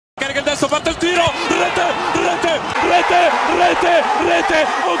adesso parte il tiro, rete,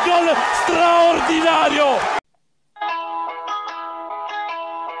 un gol straordinario.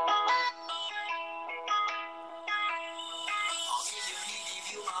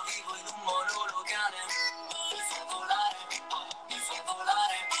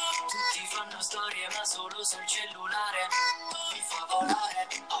 Storie ma solo sul cellulare mi fa volare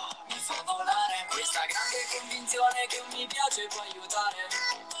questa grande convinzione che mi piace può aiutare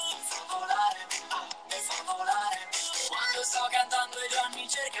mi fa volare quando sto cantando i giorni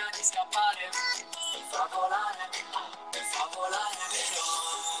cerca di scappare mi fa volare vero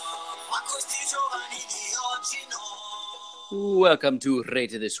ma questi giovani di oggi no. Welcome to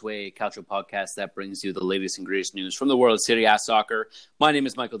Rate This Way, Calcio podcast that brings you the latest and greatest news from the world of Serie A soccer. My name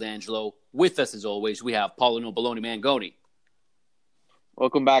is Michael D'Angelo. With us, as always, we have Paulino Baloney Mangoni.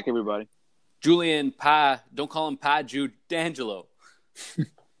 Welcome back, everybody. Julian don't call him Jude D'Angelo.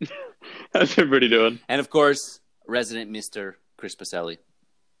 How's everybody doing? And, of course, resident Mr. Chris Pacelli.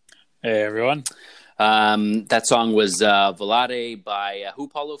 Hey, everyone. That song was Volare by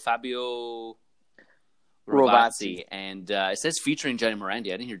Paulo? Fabio Rovazzi. And it says featuring Johnny Morandi.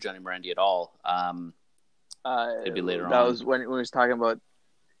 I didn't hear Johnny Morandi at all. It'd be later on. That was when he was talking about...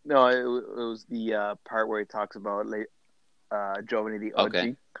 No, it was the part where he talks about Giovanni Di Oggi.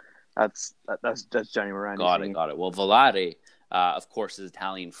 Okay. That's Johnny Morandi. Got it. Well, Volare, of course, is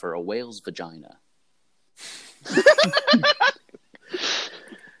Italian for a whale's vagina.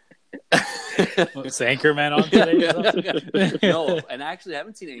 Is Anchorman on today? No, and actually I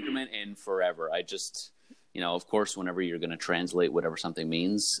haven't seen Anchorman in forever. I just, of course, whenever you're going to translate whatever something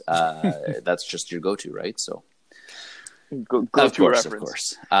means, that's just your go-to, right? So, of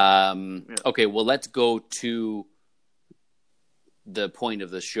course. Okay, well, let's go to the point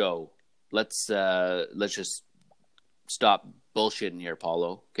of the show. Let's just stop bullshitting here,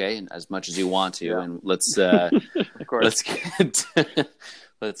 Paulo. Okay, and as much as you want to, and let's of course.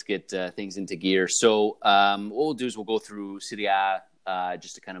 let's get things into gear. So what we'll do is we'll go through Serie A,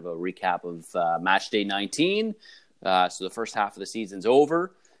 just a kind of a recap of match day 19. So the first half of the season's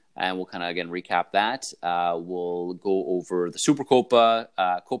over, and we'll kind of, again, recap that. We'll go over the Supercoppa,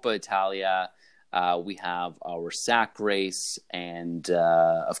 Coppa Italia. We have our sack race and,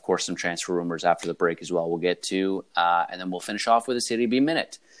 of course, some transfer rumors after the break as well we'll get to. And then we'll finish off with a Serie B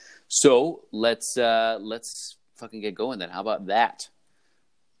minute. So let's fucking get going then. How about that?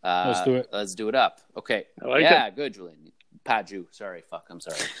 Let's do it. Let's do it up. Okay. I like it. Good, Julian. Paju. Sorry. I'm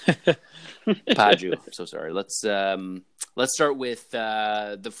sorry. Paju. I'm so sorry. Let's start with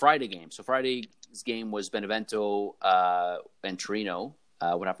the Friday game. So Friday's game was Benevento and Torino.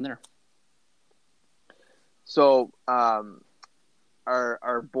 What happened there? So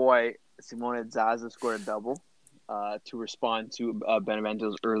our boy Simone Zaza scored a double to respond to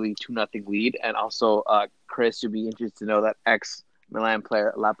Benevento's early 2-0 lead. And also, Chris, you'd be interested to know that ex-Milan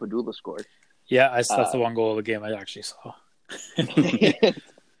player Lapadula scored. Yeah, that's the one goal of the game I actually saw.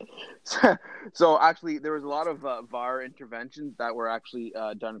 So actually, there was a lot of VAR interventions that were actually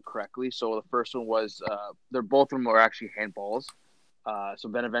done correctly. So the first one was, both of them were actually handballs. So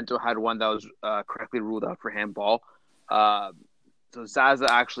Benevento had one that was correctly ruled out for handball. So Zaza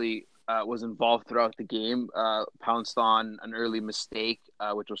actually was involved throughout the game, pounced on an early mistake,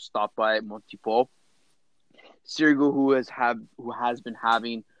 which was stopped by Montipo. Sirigu, who has been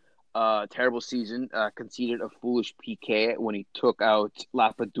having a terrible season, conceded a foolish PK when he took out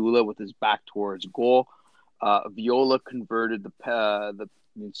Lapadula with his back towards goal. Viola converted the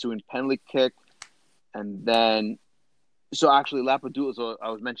ensuing penalty kick, and then. So actually, Lapadula. So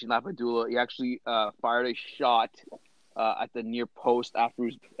I was mentioning Lapadula. He actually fired a shot at the near post after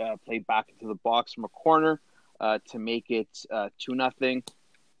he was played back into the box from a corner to make it 2-0.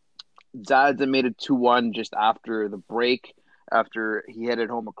 Zaza made it 2-1 just after the break, after he headed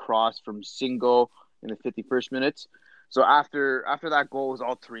home across from Singo in the 51st minute. So after that goal was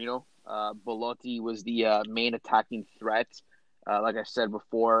all Torino. Belotti was the main attacking threat. Like I said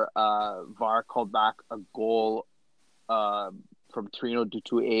before, VAR called back a goal from Torino due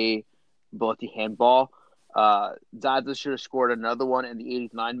to a Belotti handball. Zaza should have scored another one in the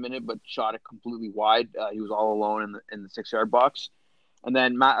 89th minute, but shot it completely wide. He was all alone in the 6-yard box. And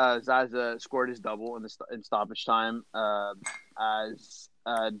then Zaza scored his double in stoppage time as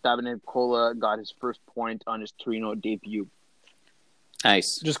Davide Cola got his first point on his Torino debut.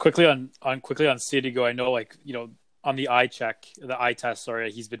 Nice. Just quickly on Sirigu, I know, on the eye test,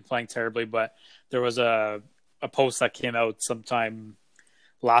 he's been playing terribly, but there was a post that came out sometime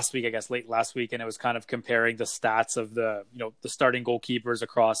last week, I guess late last week, and it was kind of comparing the stats of the starting goalkeepers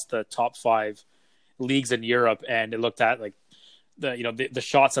across the top 5 leagues in Europe, and it looked at the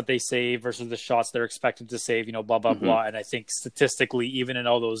shots that they save versus the shots they're expected to save, blah blah blah. And I think statistically, even in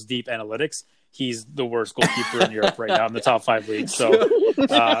all those deep analytics, he's the worst goalkeeper in Europe right now in the top 5 leagues. So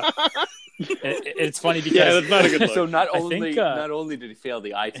it's funny because that's not a good look. So not only did he fail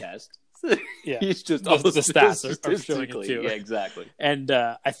the eye test, he's just the stats are showing it too. Yeah, exactly. And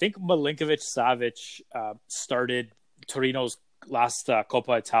I think Milinkovic-Savic started Torino's last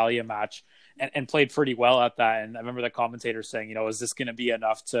Coppa Italia match and played pretty well at that. And I remember the commentator saying, is this going to be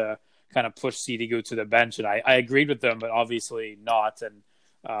enough to kind of push Sirigu to the bench? And I agreed with them, but obviously not. And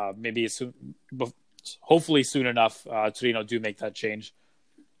maybe hopefully soon enough, Torino do make that change.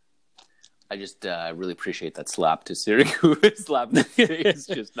 I just really appreciate that slap to Sirigu. Slap in the face.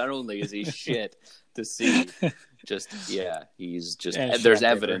 Just not only is he shit to see, he's just there's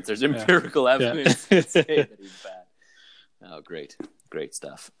evidence. There's empirical evidence to say that he's bad. Oh, great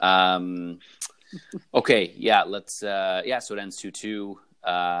stuff. Okay, let's so it ends 2-2.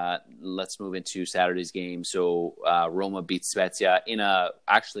 Let's move into Saturday's game. So Roma beat Spezia in a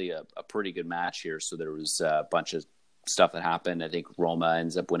pretty good match here. So there was a bunch of stuff that happened. I think Roma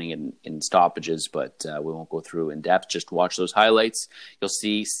ends up winning in stoppages, but we won't go through in depth. Just watch those highlights. You'll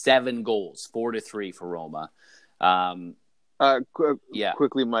see 7 goals, 4-3 for Roma.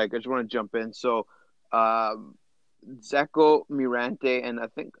 Quickly, Mike, I just want to jump in. So Zeko, Mirante, and I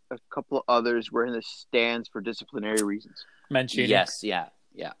think a couple of others were in the stands for disciplinary reasons. Mancini. Yes, yeah.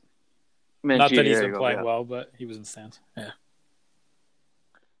 Mancini, not that he's been playing well, but he was in the stands. Yeah.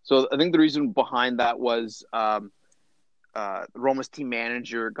 So I think the reason behind that was Roma's team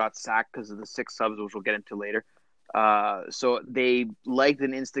manager got sacked because of the 6 subs, which we'll get into later. So they liked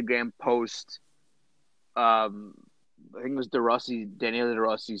an Instagram post. I think it was Daniele De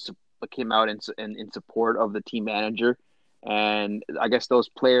Rossi came out in support of the team manager, and I guess those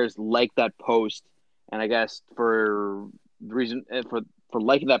players liked that post, and I guess for the reason for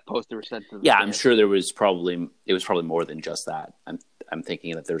liking that post, they were sent to the stands. I'm sure it was probably more than just that. I'm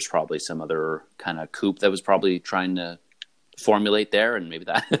thinking that there's probably some other kind of coup that was probably trying to formulate there, and maybe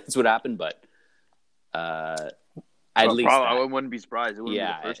that's what happened. But at least I wouldn't be surprised. It wouldn't be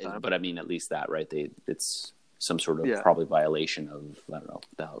the first time. But I mean, at least that, right? It's some sort of probably violation of, I don't know,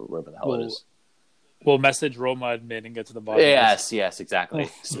 whatever the hell it is. We'll message Roma admin and get to the bottom. Yes, exactly.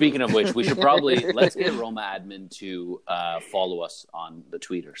 Speaking of which, we should probably let's get Roma admin to follow us on the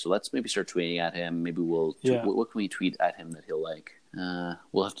Twitter. So let's maybe start tweeting at him. Maybe we'll what can we tweet at him that he'll like?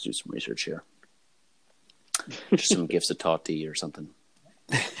 We'll have to do some research here. Just some gifts of Totti or something.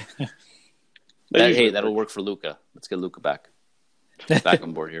 That'll work for Luca. Let's get Luca back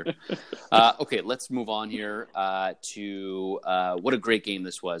on board here. Okay, let's move on here to what a great game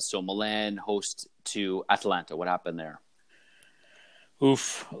this was. So Milan host to Atalanta. What happened there?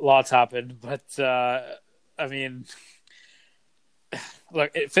 Oof, lots happened, but I mean,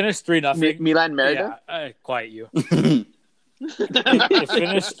 look, it finished 3-0. Milan Merida? Yeah, quiet you. It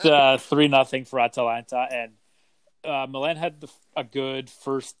finished 3-0 for Atalanta, and Milan had a good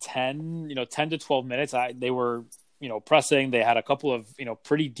first 10 to 12 minutes. They were pressing. They had a couple of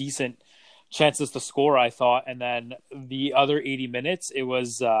pretty decent chances to score, I thought, and then the other 80 minutes, it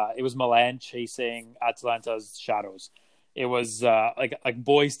was Milan chasing Atalanta's shadows. It was like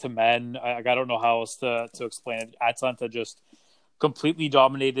boys to men. I don't know how else to explain it. Atalanta just completely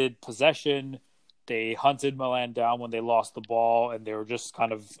dominated possession. They hunted Milan down when they lost the ball, and they were just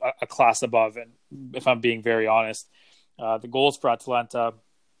kind of a class above. And if I'm being very honest, the goals for Atalanta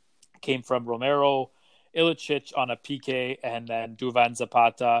came from Romero, Ilicic on a PK, and then Duvan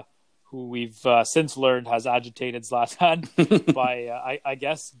Zapata, who we've since learned has agitated Zlatan by, I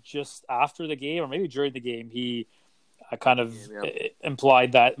guess, just after the game or maybe during the game, he kind of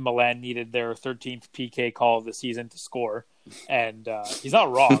implied that Milan needed their 13th PK call of the season to score. And he's not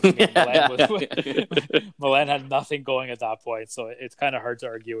wrong. I mean, Milan had nothing going at that point, so it's kind of hard to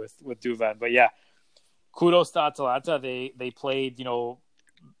argue with Duvan. But yeah, kudos to Atalanta. They played,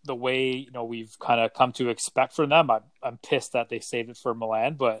 the way we've kind of come to expect from them. I'm pissed that they saved it for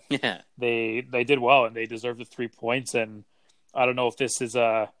Milan, but they did well and they deserved the 3 points. And I don't know if this is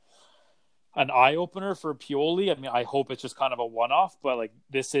an eye opener for Pioli. I mean, I hope it's just kind of a one-off, but like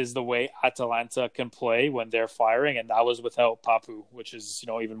this is the way Atalanta can play when they're firing, and that was without Papu, which is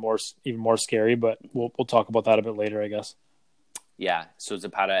even more scary. But we'll talk about that a bit later, I guess. Yeah. So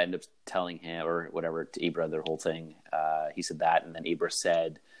Zapata ended up telling him or whatever to Ibra their whole thing. He said that, and then Ibra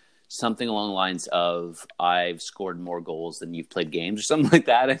said something along the lines of, "I've scored more goals than you've played games," or something like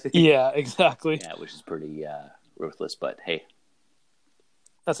that. I think. Yeah, exactly. Yeah, which is pretty ruthless, but hey.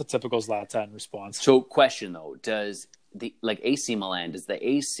 That's a typical Zlatan response. So, question though: does the AC Milan? Does the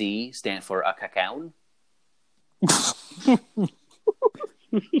AC stand for a cacao?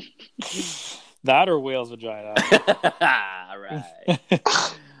 That or whale's vagina. All right.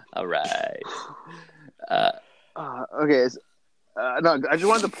 All right. Okay. No, I just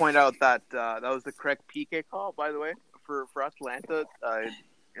wanted to point out that that was the correct PK call, by the way, for Atlanta.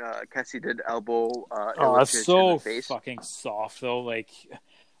 Kessie did elbow Oh, that's Ilicic in so the face. fucking soft, though. Like,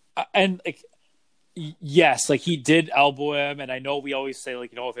 and like, yes, like he did elbow him, and I know we always say,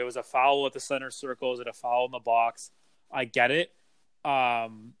 like, if it was a foul at the center circle, is it a foul in the box? I get it.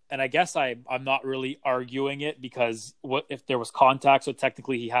 And I guess I'm not really arguing it because what if there was contact, so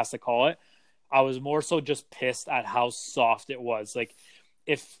technically he has to call it. I was more so just pissed at how soft it was. Like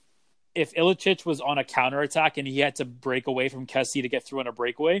if Ilicic was on a counterattack and he had to break away from Kessie to get through on a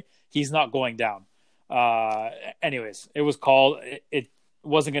breakaway, he's not going down. Anyways, it was called. It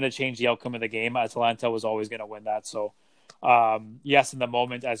wasn't going to change the outcome of the game. Atlanta was always going to win that. So yes, in the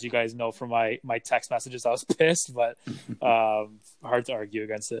moment, as you guys know from my text messages, I was pissed, but hard to argue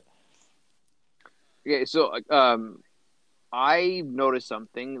against it. Okay, so I noticed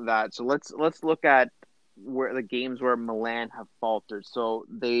something that let's look at where the games where Milan have faltered. So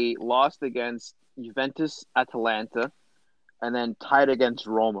they lost against Juventus, Atalanta, and then tied against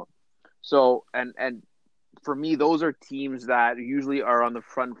Roma. So and for me, those are teams that usually are on the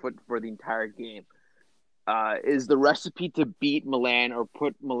front foot for the entire game. Is the recipe to beat Milan or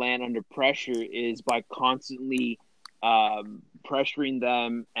put Milan under pressure is by constantly pressuring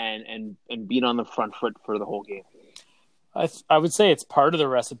them and being on the front foot for the whole game. I would say it's part of the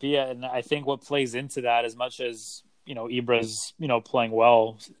recipe, and I think what plays into that, as much as Ibra's playing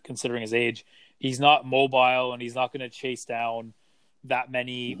well considering his age, he's not mobile and he's not going to chase down that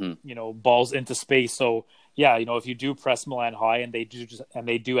many balls into space. So yeah, if you do press Milan high and they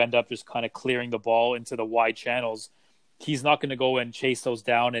do end up just kind of clearing the ball into the wide channels, he's not going to go and chase those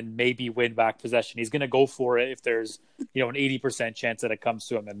down and maybe win back possession. He's going to go for it if there's an 80% chance that it comes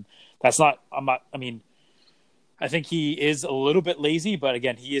to him, and that's not. I think he is a little bit lazy, but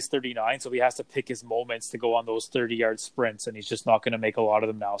again, he is 39, so he has to pick his moments to go on those 30-yard sprints, and he's just not going to make a lot of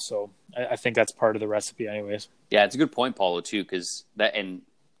them now. So I think that's part of the recipe anyways. Yeah, it's a good point, Paulo, too, because that, and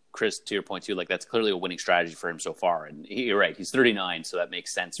Chris, to your point, too, like that's clearly a winning strategy for him so far. And you're right, he's 39, so that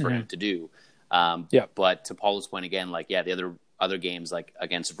makes sense for him to do. But to Paulo's point again, like, yeah, the other games, like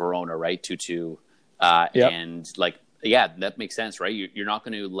against Verona, right, 2-2, and like, yeah, that makes sense, right? You're not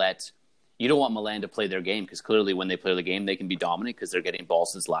going to you don't want Milan to play their game because clearly when they play the game, they can be dominant because they're getting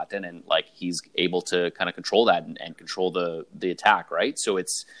balls to Zlatan and like he's able to kind of control that and control the attack, right? So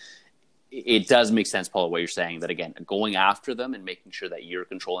it does make sense, Paul, what you're saying, that again, going after them and making sure that you're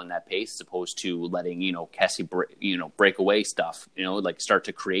controlling that pace as opposed to letting, Kessie break away stuff, like start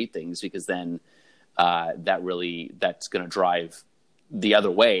to create things, because then that's going to drive the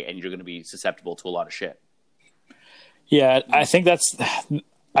other way and you're going to be susceptible to a lot of shit. Yeah,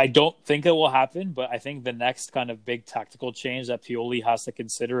 I don't think it will happen, but I think the next kind of big tactical change that Pioli has to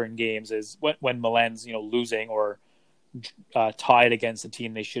consider in games is when Milan's, losing or tied against a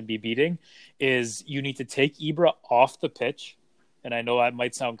team they should be beating, is you need to take Ibra off the pitch. And I know that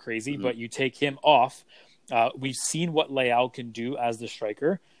might sound crazy, but you take him off. We've seen what Leao can do as the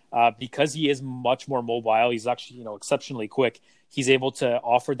striker. Because he is much more mobile, he's actually, exceptionally quick. He's able to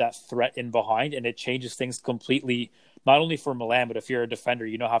offer that threat in behind, and it changes things completely, not only for Milan, but if you're a defender,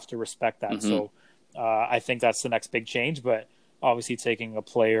 have to respect that. So I think that's the next big change. But obviously taking a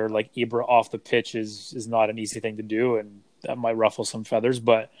player like Ibra off the pitch is not an easy thing to do, and that might ruffle some feathers.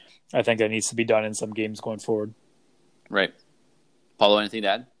 But I think that needs to be done in some games going forward. Right. Paulo, anything to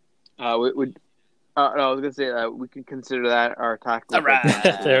add? No, I was going to say we can consider that our tactical. All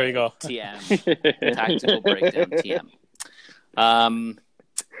right. There we go. TM. Tactical breakdown, TM.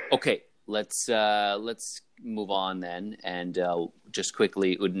 Okay, let's move on then, and just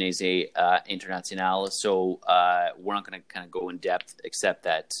quickly, Udinese Internazionale. So we're not going to kind of go in depth, except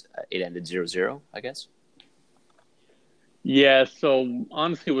that it ended 0-0, I guess. Yeah, so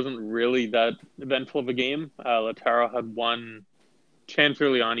honestly, it wasn't really that eventful of a game. Lautaro had one chance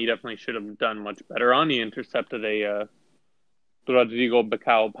early on. He definitely should have done much better on. He intercepted a Rodrigo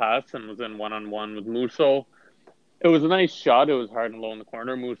Bacao pass and was in one-on-one with Musso. It was a nice shot. It was hard and low in the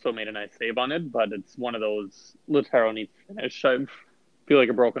corner. Musso made a nice save on it, but it's one of those Lautaro needs to finish. I feel like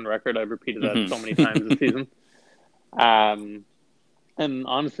a broken record. I've repeated that so many times this season. And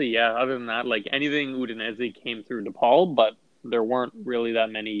honestly, yeah, other than that, like anything Udinese came through DePaul, but there weren't really that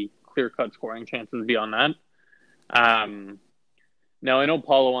many clear-cut scoring chances beyond that. Now, I know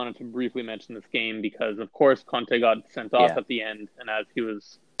Paulo wanted to briefly mention this game because, of course, Conte got sent off at the end, and as he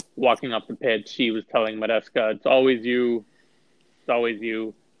was walking up the pitch, he was telling Maresca, it's always you.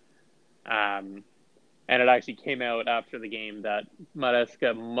 And And it actually came out after the game that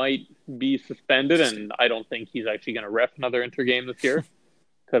Maresca might be suspended, and I don't think he's actually going to ref another Inter game this year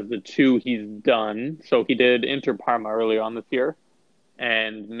because the two he's done. So he did Inter Parma earlier on this year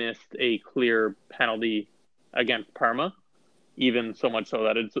and missed a clear penalty against Parma, even so much so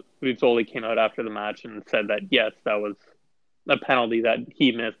that Rizzoli came out after the match and said that, yes, that was a penalty that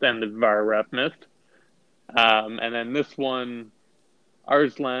he missed and the VAR ref missed. And then this one,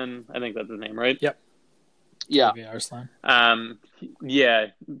 Arslan, I think that's his name, right? Yep. Yeah. Arslan.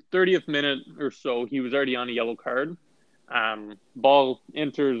 30th minute or so, he was already on a yellow card. Ball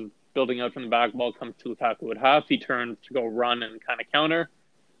enters, building out from the back, ball comes to Lukaku at half. He turns to go run and kind of counter.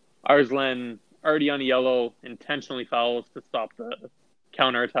 Arslan, already on a yellow, intentionally fouls to stop the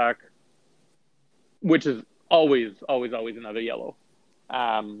counterattack, which is always another yellow.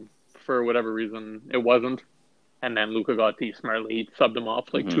 For whatever reason, it wasn't. And then Luca Gotti smartly subbed him off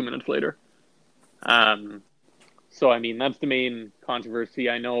 2 minutes later. So, I mean, that's the main controversy.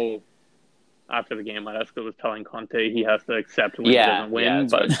 I know after the game, Maresca was telling Conte he has to accept when he doesn't win.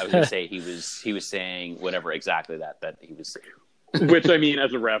 But I was going to say he was saying whatever exactly that he was saying. Which, I mean,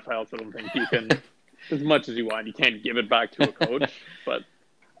 as a ref, I also don't think you can, as much as you want, you can't give it back to a coach. But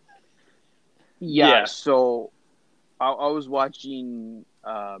yeah. So I was watching.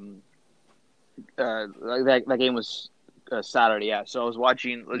 That game was Saturday. Yeah. So I was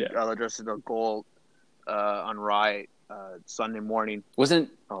watching La Drossa del Gol on Rai Sunday morning. Wasn't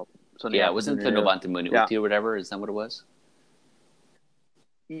Sunday? Yeah, wasn't the 90 Minuti or whatever? Is that what it was?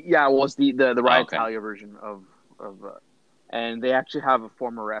 Yeah, it was the Rai Italia version of and they actually have a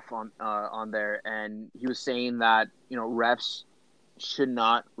former ref on there, and he was saying that refs should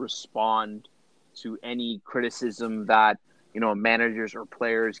not respond to any criticism that managers or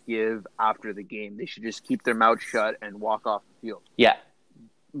players give after the game. They should just keep their mouth shut and walk off the field. Yeah,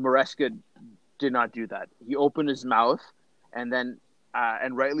 Maresca did not do that. He opened his mouth, and then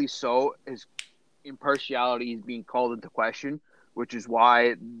and rightly so, his impartiality is being called into question, which is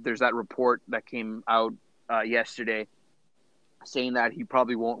why there's that report that came out yesterday saying that he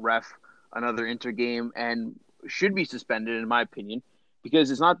probably won't ref another Inter game and should be suspended, in my opinion,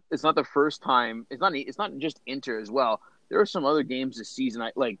 because it's not the first time. It's not just Inter as well. There are some other games this season,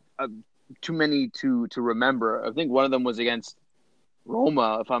 too many to remember. I think one of them was against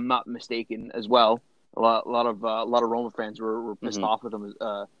Roma, if I'm not mistaken, as well. A lot of Roma fans were pissed off with him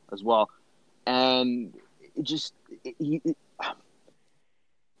as well, and it's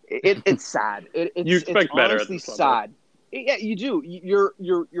sad. You expect it's better. Honestly, sad. Yeah, you do.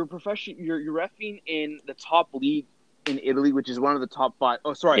 You're professional. You're reffing in the top league in Italy, which is one of the top 5.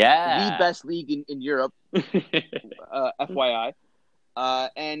 Oh, sorry, the best league in Europe. FYI,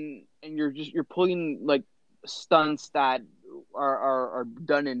 and you're pulling stunts that are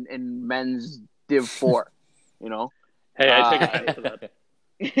done in men's Div 4. Hey, I take offense to that.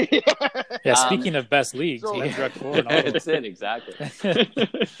 Yeah, speaking of best leagues, men's Rec 4 and all of that's it exactly.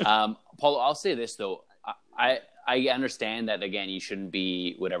 Paul, I'll say this though. I understand that, again, you shouldn't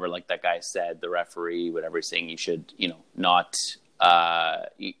be whatever, like that guy said, the referee, whatever he's saying, you should, not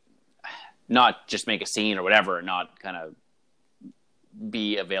just make a scene or whatever, not kind of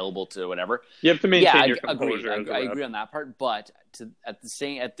be available to whatever. You have to maintain your composure. I agree on that part, but at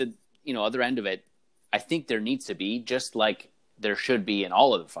the other end of it, I think there needs to be, just like there should be in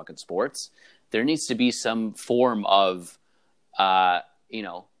all of the fucking sports, there needs to be some form of,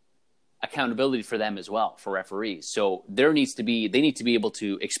 accountability for them as well, for referees. So they need to be able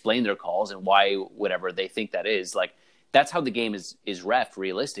to explain their calls and why whatever they think that is. Like, that's how the game is ref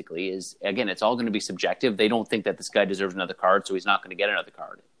realistically. Is, again, it's all going to be subjective. They don't think that this guy deserves another card, so he's not going to get another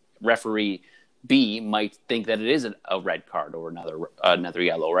card. Referee B might think that it is a red card or another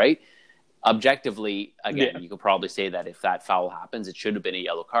yellow, right? Objectively, again, you could probably say that if that foul happens, it should have been a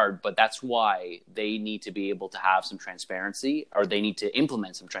yellow card, but that's why they need to be able to have some transparency, or they need to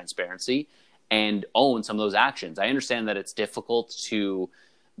implement some transparency and own some of those actions. I understand that it's difficult to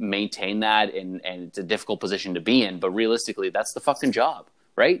maintain that and it's a difficult position to be in, but realistically, that's the fucking job,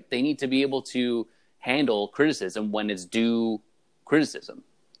 right? They need to be able to handle criticism when it's due criticism.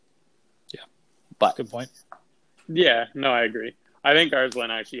 Yeah. But good point. Yeah, no, I agree. I think Arslan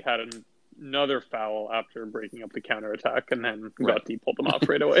actually had another foul after breaking up the counterattack, and then Gotti pulled him off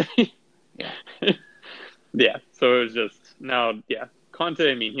right away. Yeah, so it was just,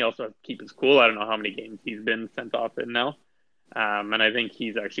 Conte, I mean, he also has to keep his cool. I don't know how many games he's been sent off in now. And I think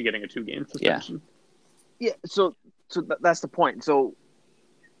he's actually getting a 2-game suspension. Yeah, so that's the point. So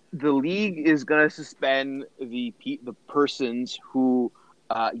the league is going to suspend the persons who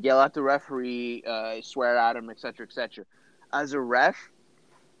yell at the referee, swear at him, etc., etc. As a ref,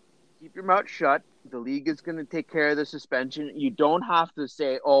 keep your mouth shut The league is going to take care of the suspension. You don't have to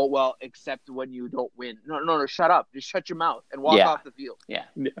say, "Oh, well," except when you don't win. No. Shut up. Just shut your mouth and walk off the field. Yeah.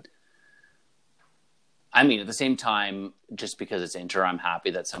 I mean, at the same time, just because it's Inter, I'm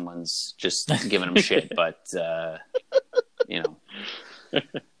happy that someone's just giving them shit. But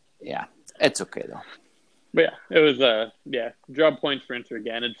yeah, it's okay though. But yeah, it was job points for Inter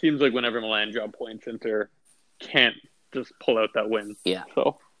again. It seems like whenever Milan job points, Inter can't just pull out that win. Yeah.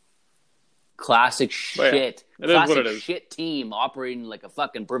 So classic shit. It is what it Classic is. shit team operating like a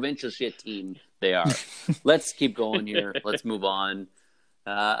fucking provincial shit team. They are. Let's keep going here. Let's move on.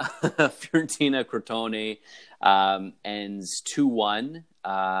 Fiorentina Crotone ends 2-1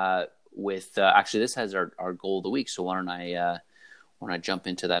 with actually this has our goal of the week. So why don't I jump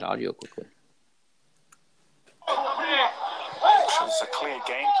into that audio quickly? It was a clear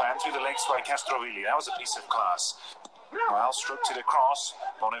game plan through the legs by Castrovilli. That was a piece of class. Well structured across.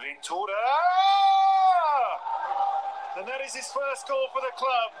 Bonaventura! And that is his first goal for the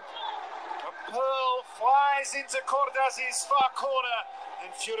club. A pearl flies into Cordazi's far corner,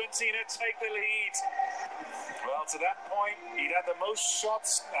 and Fiorentina take the lead. Well, to that point, he'd had the most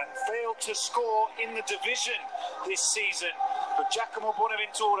shots and failed to score in the division this season. But Giacomo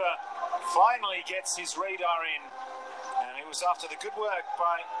Bonaventura finally gets his radar in. And it was after the good work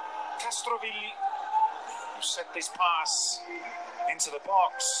by Castrovilli who set this pass into the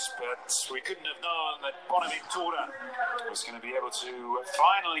box. But we couldn't have known that Bonaventura was going to be able to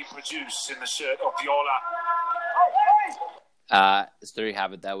finally produce in the shirt of Viola. So there you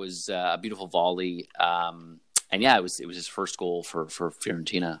have it. That was a beautiful volley. And yeah, it was his first goal for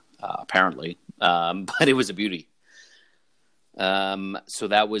Fiorentina, apparently. But it was a beauty. So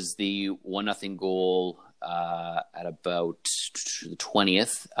that was the 1-0 goal at about the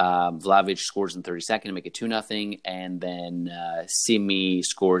 20th. Vlahovic scores in the 32nd to make it 2-0, and then Simi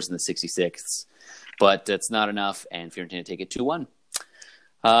scores in the 66th. But that's not enough, and Fiorentina take it 2-1.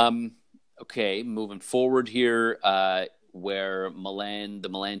 Okay, moving forward here, where the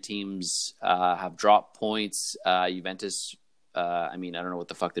Milan teams have dropped points. Juventus, I don't know what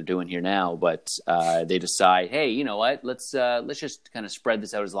the fuck they're doing here now, but they decide, hey, you know what? Let's just kind of spread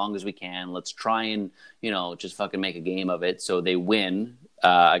this out as long as we can. Let's try and just fucking make a game of it. So they win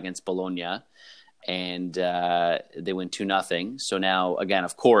against Bologna, and they win 2-0. So now again,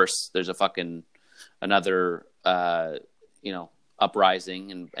 of course, there's a fucking another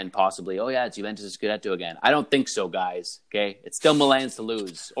uprising and possibly, oh yeah, it's Juventus' Scudetto again. I don't think so, guys. Okay, it's still Milan's to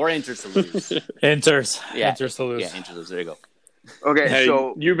lose or Inter's to lose. Inter's to lose. Yeah, Inter's to lose. There you go. Okay, Hey,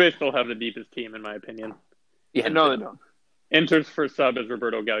 so Juve still have the deepest team, in my opinion. Yeah, no, they don't. Inter's first sub is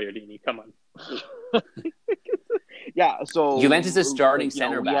Roberto Gagliardini. Come on. Yeah, so Juventus' starting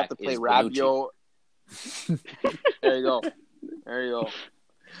center we back have to play is Rabiot. There you go.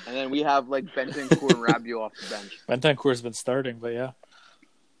 And then we have like Bentancur and Rabiot off the bench. Bentancur's been starting, but yeah.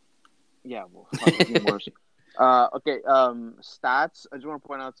 Yeah, well, fucking worse. Okay, stats. I just want to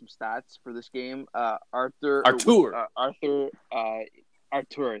point out some stats for this game. Artur in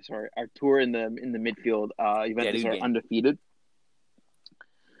the midfield. Juventus are undefeated.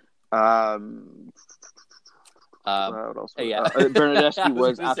 What else? Yeah. Bernardeschi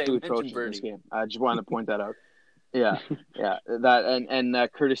was gonna say, absolutely atrocious in this game. I just wanted to point that out. Yeah. That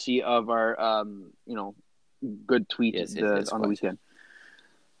and courtesy of our good tweet on the weekend.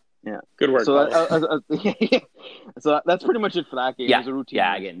 Yeah, good work. So so that's pretty much it for that game. Yeah, it was a routine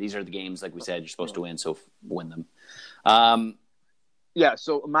yeah. game. Again, these are the games like we said you're supposed to win, so win them. Yeah.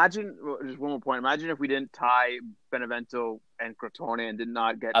 So imagine just one more point. Imagine if we didn't tie Benevento and Crotone and did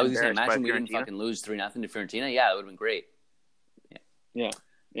not get. I was going to say, embarrassed imagine by we didn't Fiorentina. fucking lose 3-0 to Fiorentina. Yeah, it would have been great. Yeah.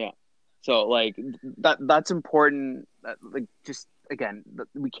 So like that's important. Like just again,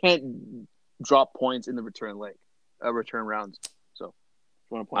 we can't drop points in the return rounds. So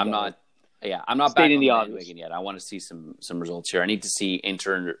I want to point. I'm not back Stating on the the obvious. bandwagon yet. I want to see some results here. I need to see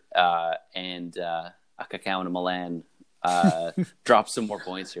Inter and Akakao and Milan drop some more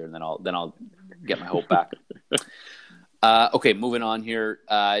points here, and then I'll get my hope back. Okay, moving on here.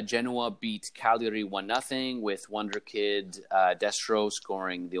 Genoa beat Cagliari 1-0 with Wonder Kid Destro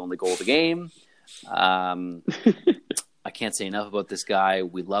scoring the only goal of the game. I can't say enough about this guy.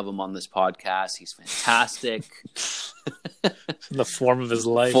 We love him on this podcast. He's fantastic. The form of his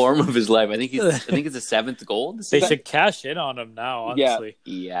life. I think it's the seventh goal. They should cash in on him now, honestly.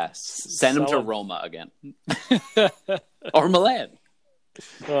 Yes. Send him to Sell him. Roma again. Or Milan.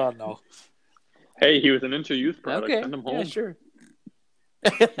 Oh, no. Hey, he was an Inter youth product. Okay. Send him home. Yeah, sure.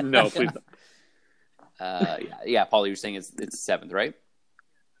 No, please don't. Yeah, Paul, you were saying it's seventh, right?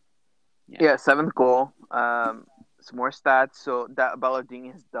 Yeah, seventh goal. some more stats. So that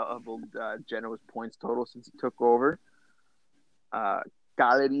Ballardini has doubled Genoa's points total since he took over.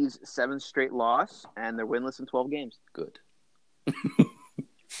 Cagliari's 7th straight loss, and they're winless in 12 games. Good.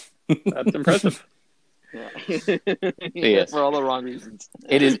 That's impressive. Yeah. Yes. For all the wrong reasons.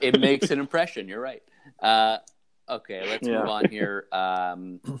 It is. It makes an impression. You're right. Okay, let's move on here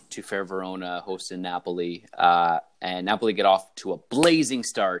to Fair Verona hosting Napoli. And Napoli get off to a blazing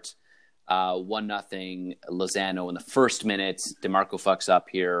start. 1-0 Lozano in the first minute. DeMarco fucks up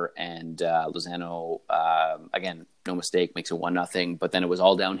here, and Lozano, again, no mistake, makes it 1-0. But then it was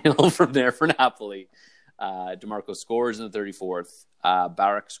all downhill from there for Napoli. DeMarco scores in the 34th.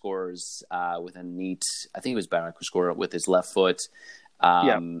 Barak scores with a neat, I think it was Barak who scored with his left foot.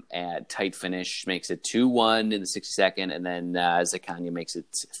 And tight finish makes it 2-1 in the 62nd, and then Zaccagna makes it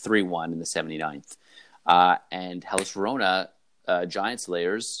 3-1 in the 79th. And Hellas Verona, Giant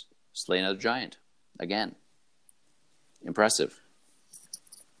Slayers, slay another giant again. Impressive.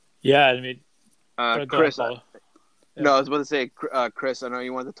 Yeah, I mean, Chris. No, I was about to say, Chris, I know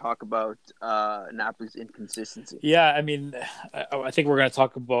you wanted to talk about Napoli's inconsistency. Yeah, I mean, I think we're going to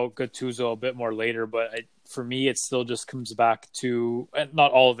talk about Gattuso a bit more later, but for me, it still just comes back to,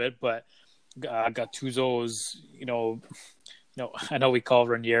 not all of it, but Gattuso's, I know we call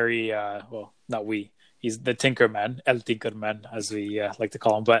Ranieri, well, not we, he's the Tinkerman, El Tinkerman, as we like to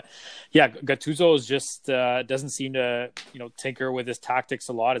call him. But yeah, Gattuso is just doesn't seem to, tinker with his tactics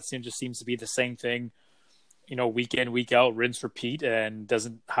a lot. It just seems to be the same thing, week in, week out, rinse, repeat, and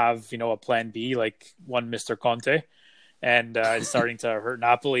doesn't have, a plan B like one Mr. Conte. And it's starting to hurt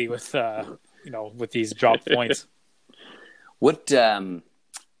Napoli with, with these drop points. Sarri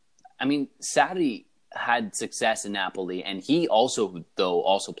had success in Napoli, and he also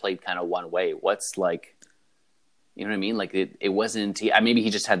played kind of one way. What's like, you know what I mean? Like it wasn't, maybe he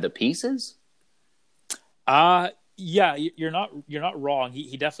just had the pieces. Yeah, you're not wrong.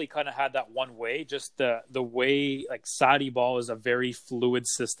 He definitely kind of had that one way. Just the way, like, Sarri ball is a very fluid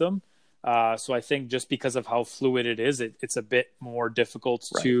system. So I think just because of how fluid it is, it's a bit more difficult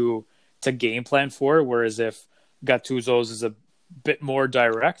to game plan for. Whereas if Gattuso's is a bit more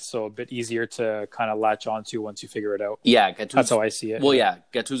direct, so a bit easier to kind of latch onto once you figure it out. Yeah, that's how I see it. Well, yeah,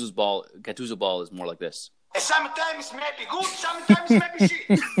 Gattuso ball is more like this. Sometimes maybe good, sometimes maybe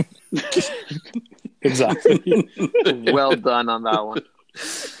shit. Exactly. Well done on that one.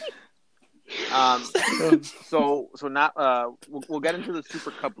 So now we'll get into the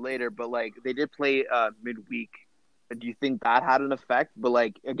Super Cup later, but like they did play midweek. Do you think that had an effect? But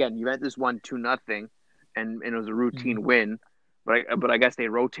like again, Juventus won 2-0, and it was a routine win. But I guess they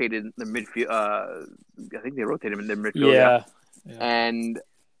rotated the midfield. I think they rotated in the midfield. Yeah. And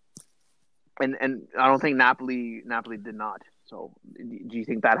I don't think Napoli did not. So do you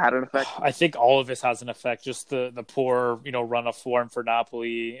think that had an effect? I think all of this has an effect. Just the poor, run of form for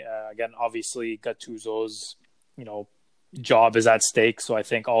Napoli. Again, obviously Gattuso's, job is at stake. So I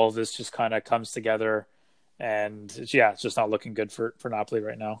think all of this just kind of comes together, and it's just not looking good for Napoli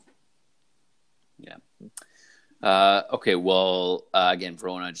right now. Yeah. Okay. Well, again,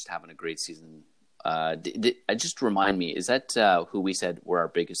 Verona just having a great season. Just remind me, is that who we said were our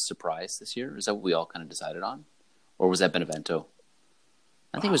biggest surprise this year? Is that what we all kind of decided on? Or was that Benevento?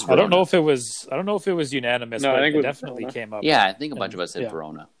 I think it was Verona. I don't know if it was unanimous, but it definitely came up. Yeah, I think a bunch of us said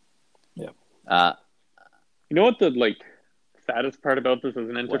Verona. Yeah. You know what the saddest part about this as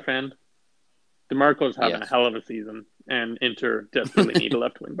an Inter fan? DeMarco's having a hell of a season, and Inter desperately need a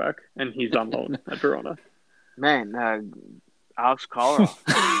left wing back, and he's on loan at Verona. Man, Alex Kolarov.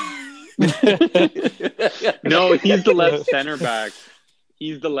 No, he's the left center back.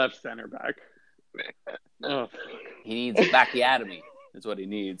 Oh. He needs a Bacchiatomy. That's what he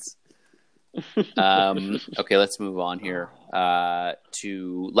needs. Okay, let's move on here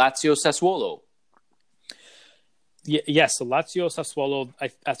to Lazio Sassuolo. Yes, so Lazio Sassuolo.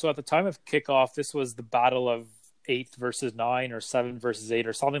 So at the time of kickoff, this was the battle of 8 versus 9 or 7 versus 8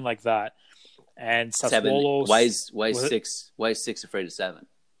 or something like that. And Sassuolo. 7. Why is 6? Why is 6 afraid of 7?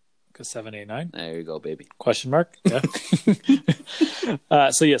 Because 7, 8, 9. There you go, baby. Question mark. Yeah.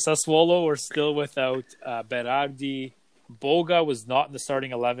 Sassuolo were still without Berardi. Boga was not in the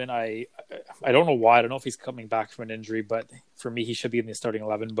starting 11. I don't know why. I don't know if he's coming back from an injury, but for me, he should be in the starting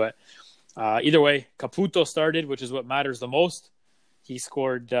 11. But either way, Caputo started, which is what matters the most. He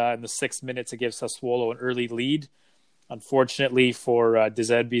scored in the 6th minute to give Sassuolo an early lead. Unfortunately for De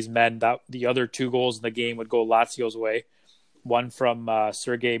Zerbi's men, that the other 2 goals in the game would go Lazio's way. One from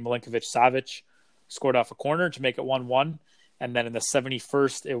Sergei Milinkovic-Savic, scored off a corner to make it 1-1. And then in the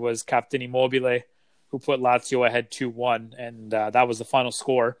 71st, it was Captain Immobile who put Lazio ahead 2-1. And that was the final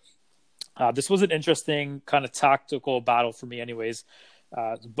score. This was an interesting kind of tactical battle for me anyways.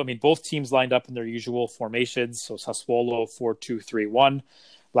 I mean, both teams lined up in their usual formations. So Sassuolo 4-2-3-1,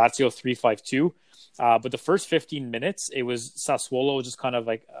 Lazio 3-5-2. But the first 15 minutes, it was Sassuolo just kind of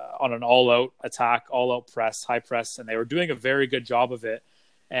like on an all-out attack, all-out press, high press, and they were doing a very good job of it.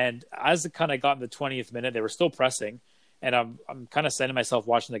 And as it kind of got in the 20th minute, they were still pressing. And I'm kind of saying to myself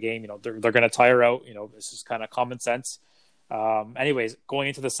watching the game, they're going to tire out. This is kind of common sense. Anyways, going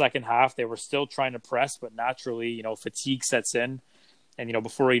into the second half, they were still trying to press, but naturally, fatigue sets in. And,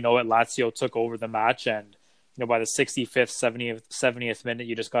 before you know it, Lazio took over the match. And, by the 65th, 70th minute,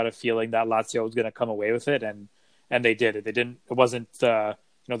 you just got a feeling that Lazio was going to come away with it. And they did. It wasn't, the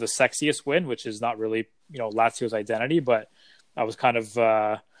sexiest win, which is not really, Lazio's identity. But I was kind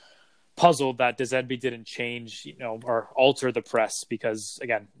of puzzled that De Zerbi didn't change, or alter the press because,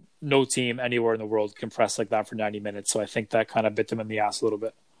 again, no team anywhere in the world can press like that for 90 minutes. So I think that kind of bit them in the ass a little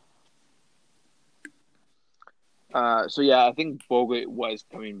bit. I think Boga was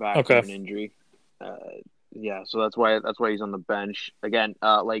coming back from an injury. So that's why he's on the bench again.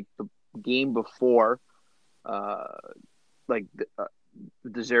 Like the game before, De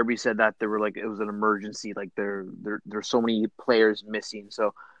Zerbi said that there were it was an emergency. Like there's so many players missing.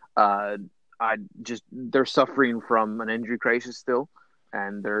 So they're suffering from an injury crisis still,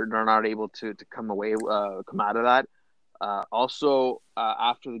 and they're not able to come out of that.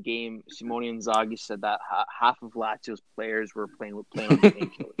 After the game, Simone Inzaghi said that half of Lazio's players were playing on painkillers.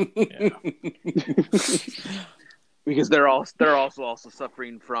 Because they're also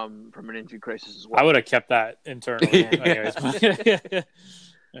suffering from an injury crisis as well. I would have kept that internally. Anyways.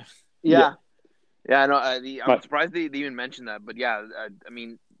 Yeah. No, I'm surprised they even mentioned that, but I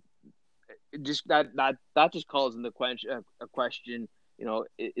mean, just that just calls into a question.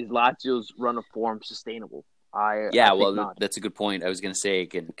 Is Lazio's run of form sustainable? I think not. That's a good point. I was going to say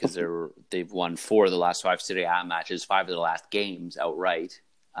again because they've won 4 of the last 5 Serie A matches, 5 of the last games outright.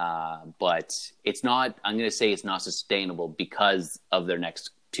 But it's not. I'm going to say it's not sustainable because of their next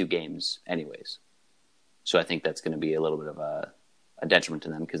 2 games, anyways. So I think that's going to be a little bit of a detriment to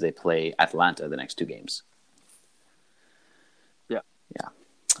them because they play Atalanta the next 2 games. Yeah.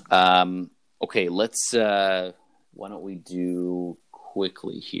 Okay, let's. Why don't we do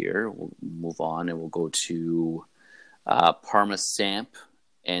quickly here? We'll move on and we'll go to Parma Samp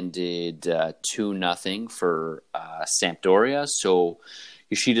ended 2-0 for Sampdoria. So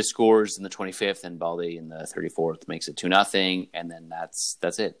Yoshida scores in the 25th and Balde in the 34th makes it 2-0, and then that's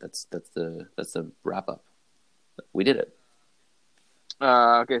it. That's the wrap up. We did it.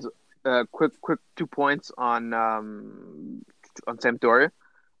 Okay, so quick 2 points on Sampdoria.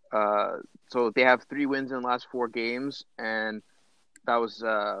 So they have 3 wins in the last 4 games, and that was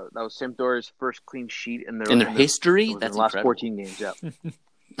Sampdoria's first clean sheet in their history. That's in the last 14 games. Yeah.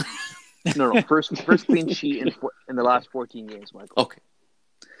 No, first clean sheet in the last 14 games, Michael. Okay.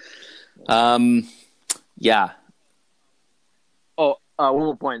 Yeah. Oh, one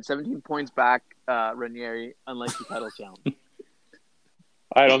more point. 17 points back, Ranieri, unlike the title challenge.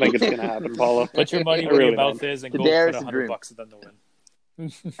 I don't think it's going to happen, Paulo. Put your money where your mouth is and go put $100 of them to win.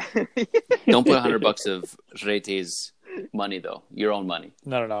 Don't put $100 of Rete's money though. Your own money.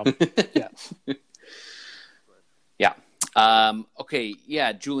 No. Yeah. Yeah. Okay.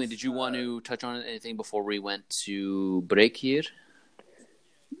 Yeah. Julian, did you want to touch on anything before we went to break here?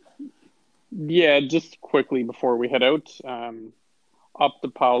 Yeah, just quickly before we head out. Up to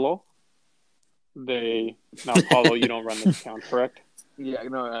Paulo. Paulo, you don't run this account, correct? Yeah.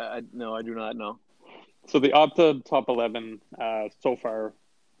 No, I do not know. So the Opta top 11 so far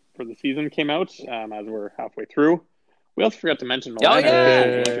for the season came out as we're halfway through. We also forgot to mention Milan.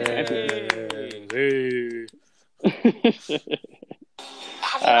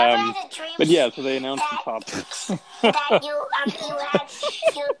 But yeah, so they announced the top. That you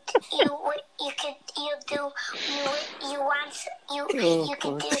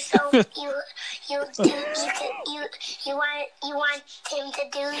want him to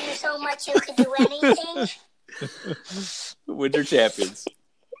do you so much you could do anything. Winter champions.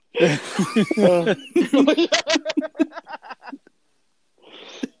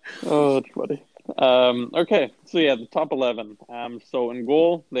 Oh, that's funny. Okay, so yeah, the top 11. So in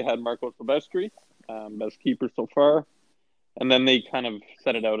goal, they had Marco Silvestri, best keeper so far. And then they kind of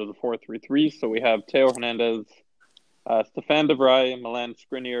set it out as a 4-3-3. So we have Theo Hernandez, Stefan de Vrij, Milan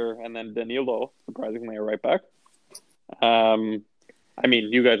Skriniar, and then Danilo, surprisingly, a right back. I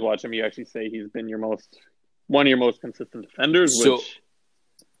mean, you guys watch him. You actually say he's been one of your most consistent defenders, which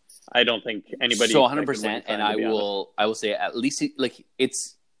I don't think anybody. So 100%, and I will say at least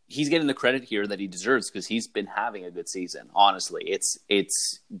he's getting the credit here that he deserves because he's been having a good season. Honestly,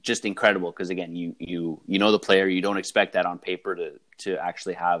 it's just incredible because again, you know the player, you don't expect that on paper to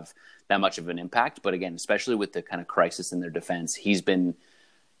actually have that much of an impact. But again, especially with the kind of crisis in their defense, he's been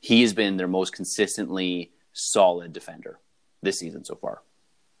their most consistently solid defender this season so far.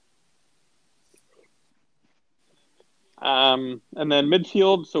 And then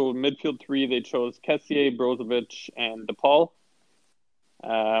midfield. So midfield 3, they chose Kessié, Brozovic, and DePaul.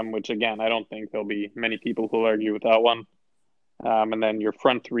 Which again, I don't think there'll be many people who'll argue with that one. And then your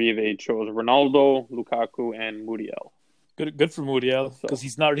front 3, they chose Ronaldo, Lukaku, and Muriel. Good for Muriel because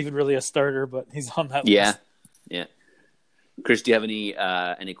he's not even really a starter, but he's on that list. Yeah. Chris, do you have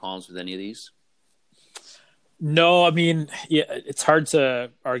any qualms with any of these? No, I mean, yeah, it's hard to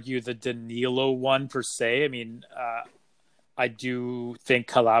argue the Danilo one per se. I mean, I do think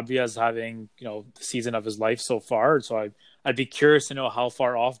Calabria is having, the season of his life so far. So I'd be curious to know how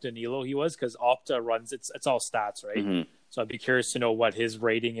far off Danilo he was because Opta runs it's all stats, right? Mm-hmm. So I'd be curious to know what his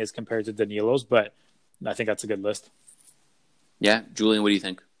rating is compared to Danilo's, but I think that's a good list. Yeah, Julian, what do you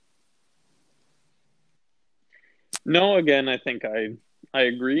think? No, again, I think I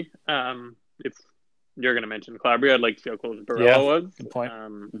agree. If you're going to mention Calabria, I'd like to see how close Barella was. Good point.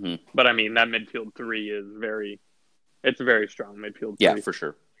 But I mean, that midfield 3 is it's a very strong midfield 3. Yeah, for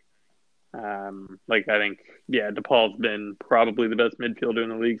sure. I think, DePaul's been probably the best midfielder in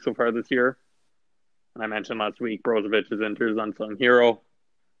the league so far this year. And I mentioned last week, Brozovic is Inter's unsung hero.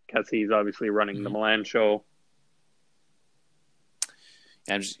 Kessié's obviously running the Milan show.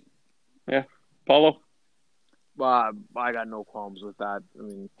 Yeah, Paulo? I got no qualms with that. I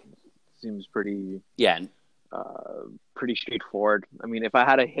mean, it seems pretty straightforward. I mean, if I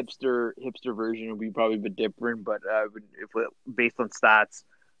had a hipster version, it would be probably a bit different. But based on stats,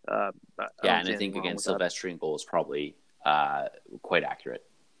 and I think again, Silvestri and goal is probably quite accurate.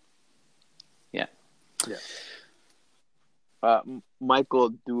 Yeah. Michael,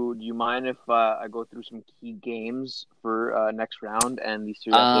 do you mind if I go through some key games for next round and these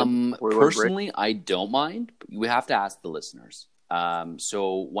two? Personally, I don't mind. But we have to ask the listeners.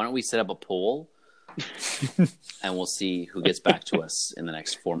 So why don't we set up a poll, and we'll see who gets back to us in the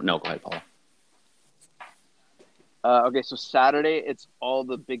next 4. No, go ahead, Paul. Okay, so Saturday it's all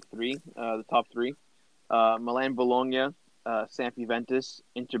the big 3, the top 3: Milan, Bologna, Samp Juventus,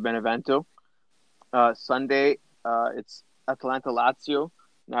 Inter Benevento. Sunday it's Atalanta, Lazio,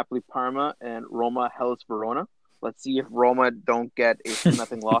 Napoli, Parma, and Roma, Hellas Verona. Let's see if Roma don't get a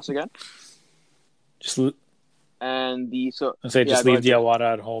 2-0 loss again. Leave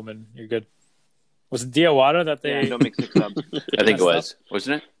Diawara at home and you're good. Was it Diawara that they? Yeah, don't make 6 subs. I think it was,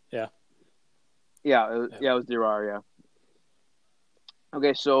 wasn't it? Yeah. It was Diawara. Yeah.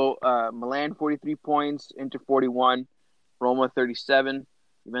 Okay, so Milan 43 points, Inter 41, Roma 37,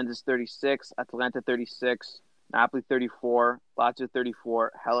 Juventus 36, Atalanta 36. Napoli 34, Lazio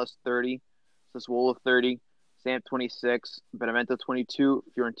 34, Hellas 30, Sassuolo 30, Samp 26, Benevento 22,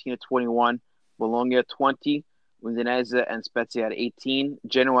 Fiorentina 21, Bologna 20, Udinese and Spezia at 18,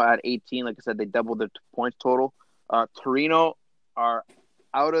 Genoa at 18. Like I said, they doubled their points total. Torino are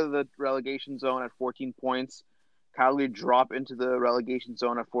out of the relegation zone at 14 points. Cagliari drop into the relegation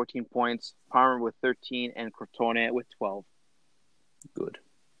zone at 14 points. Parma with 13 and Crotone with 12.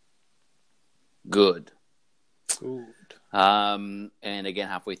 Good. And again,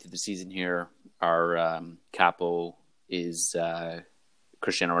 halfway through the season here, our capo is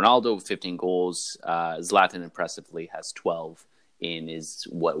Cristiano Ronaldo with 15 goals. Zlatan impressively has 12 in his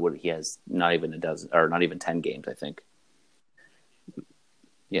what he has not even a dozen or not even 10 games, I think.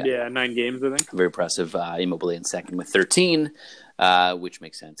 Yeah, 9 games, I think. Very impressive. Immobile in second with 13, which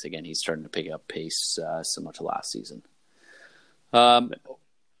makes sense. Again, he's starting to pick up pace similar to last season.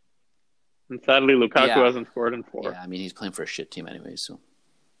 And sadly, Lukaku hasn't scored in 4. Yeah, I mean, he's playing for a shit team anyway, so.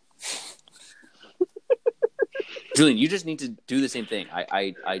 Julian, you just need to do the same thing.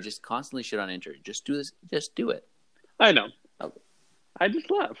 I just constantly shit on Inter. Just do this. Just do it. I know. Okay. I just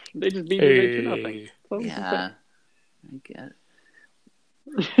laugh. They just beat me 2-0. Yeah. I get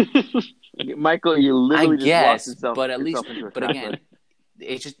it. Michael, you literally just lost yourself. But at least, but again,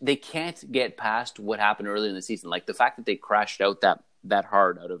 it's just they can't get past what happened earlier in the season. Like the fact that they crashed out that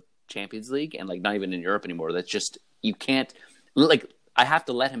hard out of Champions League and like not even in Europe anymore. That's just you can't like. I have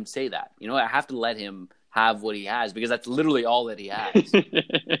to let him say that. I have to let him have what he has because that's literally all that he has.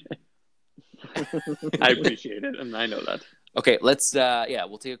 I appreciate it, and I know that. Okay, let's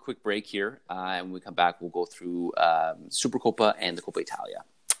we'll take a quick break here, and when we come back, we'll go through Supercoppa and the Coppa Italia.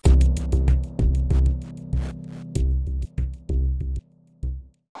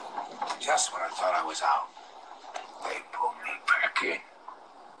 Just when I thought I was out, they pulled me back in.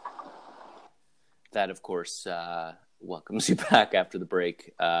 that of course welcomes you back after the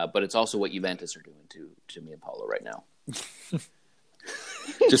break. But it's also what Juventus are doing to me and Paulo right now.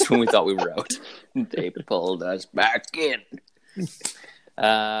 Just when we thought we were out, they pulled us back in.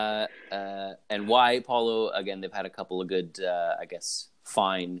 And why, Paulo? Again, they've had a couple of good, I guess,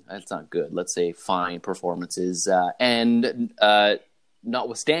 fine. That's not good. Let's say fine performances, and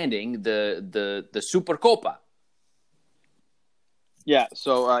notwithstanding the Supercoppa. Yeah,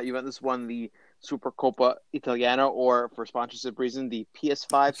 so Juventus won the Supercoppa Italiana, or for sponsorship reason, the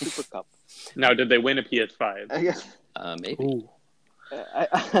PS5 Super Cup. Now, did they win a PS5? I guess Maybe. Ooh.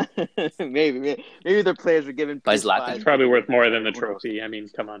 maybe their players were given By PS5s. Zlatan. It's probably worth more than the trophy. I mean,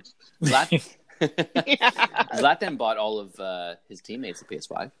 come on. Zlatan bought all of his teammates a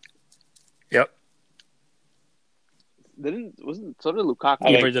PS5. Yep. So did Lukaku.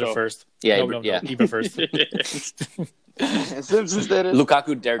 I think Ibra did so. it first. Yeah, no, yeah. Ibra first. Simpsons did it.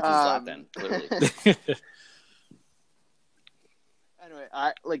 Lukaku dared to Zlatan, clearly. Anyway,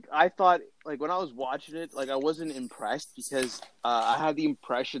 I thought when I was watching it, I wasn't impressed because I had the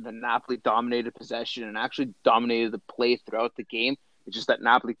impression that Napoli dominated possession and actually dominated the play throughout the game. It's just that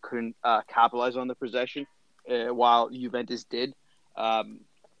Napoli couldn't capitalize on the possession while Juventus did.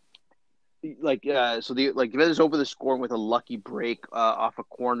 Juventus opened the score with a lucky break off a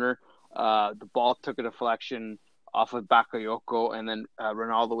corner. The ball took a deflection off of Bakayoko, and then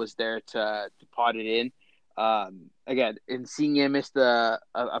Ronaldo was there to pot it in. Again, Insigne missed a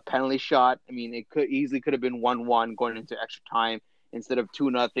penalty shot. I mean, it could have been 1-1 going into extra time instead of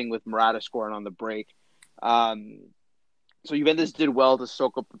 2-0 with Morata scoring on the break. So Juventus did well to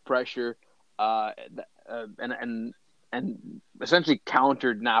soak up the pressure and essentially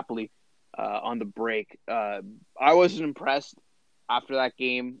countered Napoli on the break. I wasn't impressed after that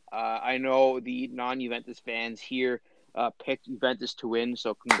game. I know the non-Juventus fans here picked Juventus to win,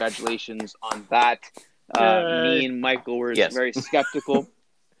 so congratulations on that. Me and Michael were very skeptical.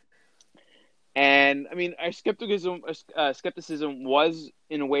 And, I mean, our skepticism was,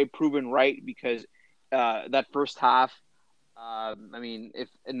 in a way, proven right because that first half, if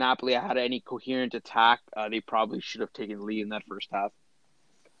Napoli had any coherent attack, they probably should have taken the lead in that first half.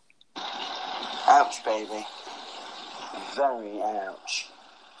 Ouch, baby. Very ouch.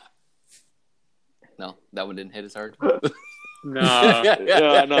 No, that one didn't hit as hard. No.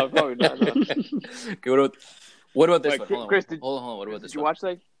 Yeah, no, probably not. No. Okay, what about this Wait, one? Chris, Hold on. What about this Did you one? watch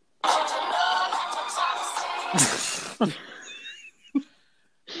that?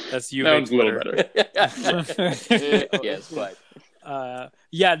 That's That you. one's a little better. Yes, but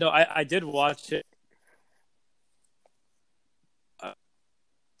Yeah, no, I did watch it.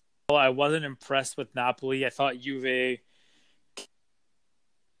 I wasn't impressed with Napoli. I thought Juve.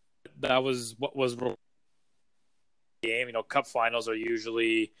 That was what was the game. Cup finals are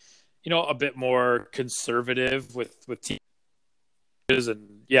usually, a bit more conservative with teams,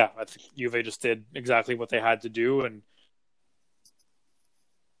 and yeah, I think Juve just did exactly what they had to do, and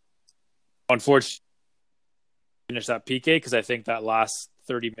unfortunately finished that PK because I think that last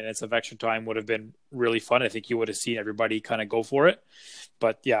 30 minutes of extra time would have been really fun. I think you would have seen everybody kind of go for it.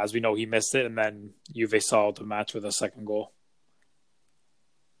 But yeah, as we know, he missed it, and then Juve solved the match with a second goal.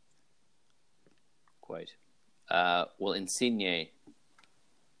 quite. Well, Insigne.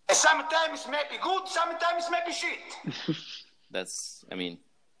 Sometimes maybe good, sometimes maybe shit. That's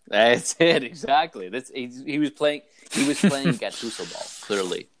it exactly. He was playing Gattuso ball.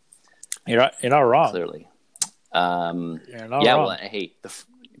 Clearly, You're not wrong. clearly. You're not Yeah. wrong. Well, hey,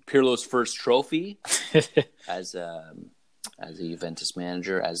 Pirlo's first trophy as a Juventus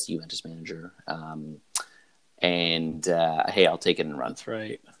manager, and hey, I'll take it and run. That's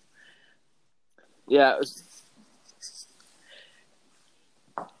right. Yeah,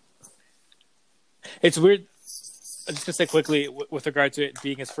 It's weird. I'm just gonna say quickly with regard to it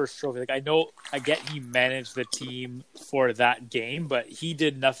being his first trophy. I get he managed the team for that game, but he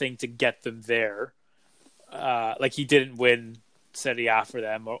did nothing to get them there. He didn't win Serie A for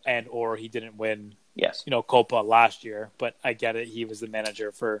them, or he didn't win, Yes. Coppa last year. But I get it; he was the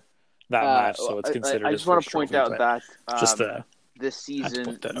manager for that match, so it's considered. I his just want first to point trophy, out but that just this had to season,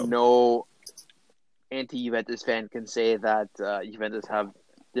 point that out. no anti-Juventus fan can say that Juventus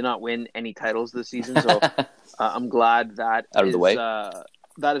did not win any titles this season. So I'm glad that Out of the way.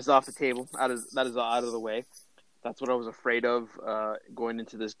 that is off the table. That is out of the way. That's what I was afraid of going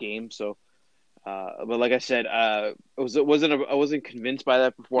into this game. So, but like I said, I wasn't convinced by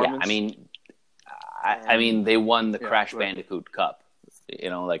that performance. Yeah, I mean, they won the Yeah, Crash right. Bandicoot Cup.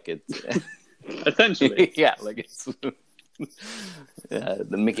 It's Essentially. yeah, it's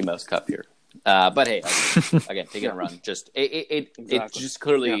the Mickey Mouse Cup here. But hey, again, taking a run. Just it Exactly. just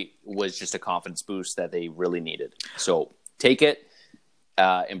clearly was just a confidence boost that they really needed. So take it,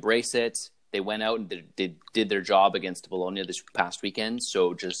 embrace it. They went out and did their job against Bologna this past weekend.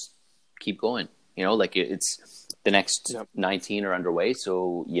 So just keep going. You know, like it's the next 19 are underway.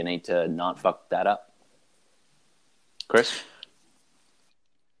 So you need to not fuck that up. Chris?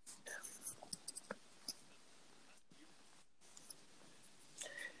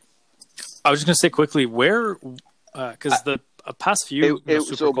 I was just going to say quickly where, because the past few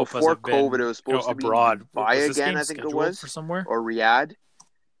Super so Copas before have been, COVID, it was supposed to be abroad. Dubai Was this again, game I think it scheduled was, for somewhere. or Riyadh,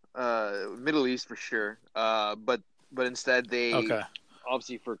 Middle East for sure. But instead they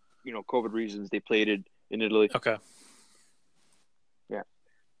obviously for COVID reasons they played it in Italy. Okay.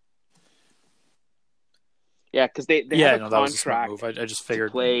 Yeah, because they have a that was a smart contract. move. I just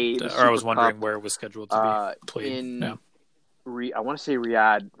figured, play the or I was Super wondering Cup, where it was scheduled to be played. in Yeah. I want to say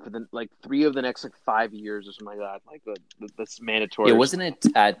Riyadh for the 3 of the next 5 years or something like that. Like that's mandatory. Yeah, wasn't it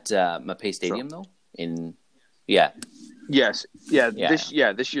at Mapei Stadium though? Yes. Yeah.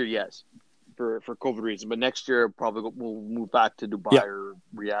 Yeah. This year, yes. For COVID reasons, but next year probably we'll move back to Dubai or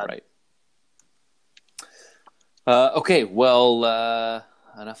Riyadh. Right. Okay. Well,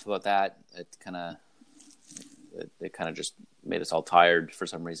 enough about that. It kind of just made us all tired for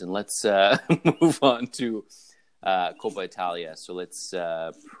some reason. Let's move on to Coppa Italia. So let's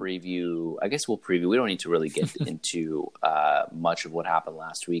preview. I guess we'll preview. We don't need to really get into much of what happened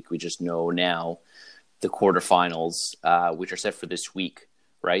last week. We just know now the quarterfinals, which are set for this week,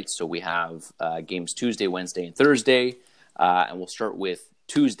 right? So we have games Tuesday, Wednesday, and Thursday, and we'll start with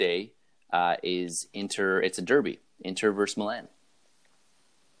Tuesday. Is Inter? It's a derby. Inter versus Milan.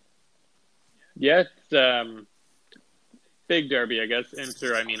 Yeah, it's big derby, I guess.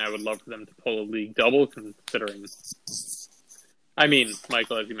 Inter, I would love for them to pull a league double, considering,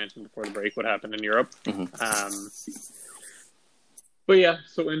 Michael, as you mentioned before the break, what happened in Europe. Mm-hmm. But yeah,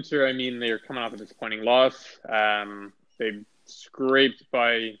 so Inter, they're coming off a disappointing loss. They scraped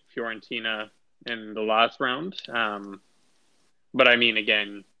by Fiorentina in the last round. But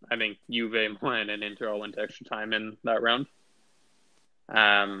again, I think Juve, Milan, and Inter all went to extra time in that round.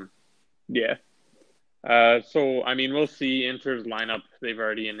 Yeah. So, we'll see Inter's lineup. They've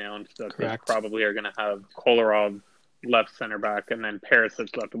already announced that they probably are going to have Kolarov left center back and then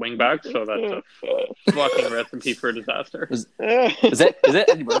Perisic left wing back. So that's a fucking recipe for disaster. Is that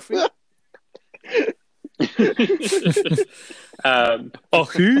Eddie Murphy?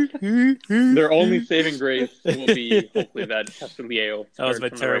 Their only saving grace will be hopefully that Castillejo. That was my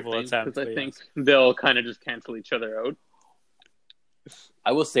terrible attempt. Because I think they'll kind of just cancel each other out.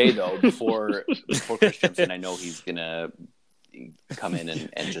 I will say though, before Chris jumps in, I know he's gonna come in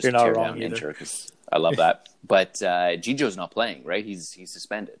and just tear down Inter because I love that. But Gijo's not playing, right? He's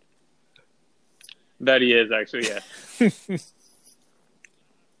suspended. That he is actually, yeah.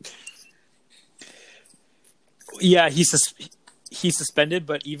 Yeah, he's suspended.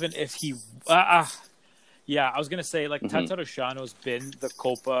 But even if he, I was gonna say Tatarusano's been the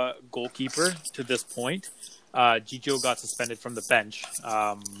Copa goalkeeper to this point. Gijo got suspended from the bench.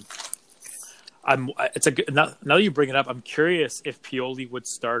 Now that you bring it up, I'm curious if Pioli would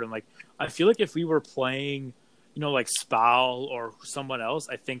start him. I feel like if we were playing, Spal or someone else,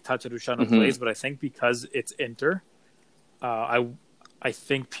 I think Tatarusano plays. But I think because it's Inter, I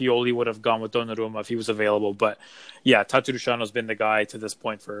think Pioli would have gone with Donnarumma if he was available. But yeah, Tatarusano's been the guy to this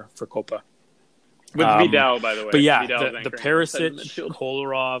point for Copa. With Vidal, by the way. But yeah, Vidal's the Perisic,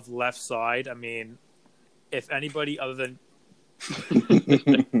 Kolarov left side. If anybody other than so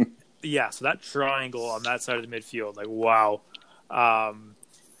that triangle on that side of the midfield, wow.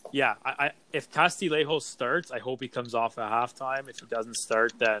 If Castillejo starts, I hope he comes off at halftime. If he doesn't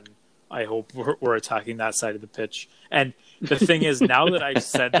start, then I hope we're attacking that side of the pitch. And the thing is, now that I've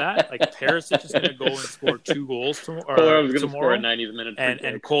said that, Perisic is going to go and score 2 goals tomorrow, score a 90th minute,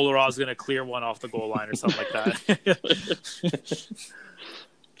 and Kolarov's going to clear one off the goal line or something like that.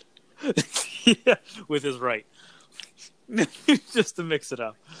 Yeah, with his right, just to mix it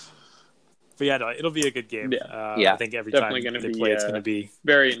up. But yeah, no, it'll be a good game. I think every time they play, it's going to be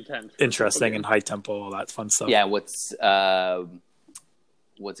very intense, interesting, and high tempo, all that fun stuff. Yeah, what's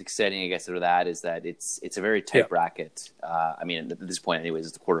exciting, I guess, out of that is that it's a very tight bracket. At this point, anyways,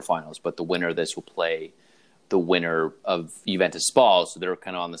 it's the quarterfinals, but the winner of this will play the winner of Juventus Spal, so they're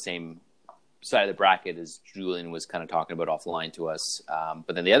kind of on the same side of the bracket as Julian was kind of talking about offline to us.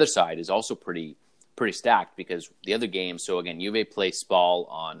 But then the other side is also pretty stacked because the other game. So again, Juve play Spal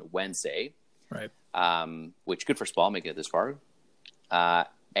on Wednesday, right? Which good for Spal, making it this far.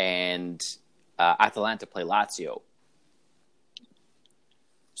 And Atalanta play Lazio.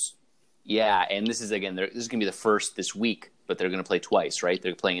 Yeah, and this is again, this is going to be the first this week, but they're going to play twice, right?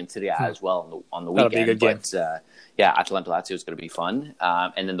 They're playing in Serie A as well on the That'll weekend. be a good game. But yeah, Atalanta Lazio is going to be fun,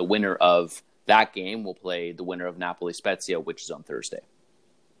 and then the winner of that game will play the winner of Napoli Spezia, which is on Thursday.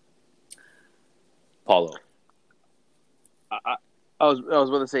 Paulo. I was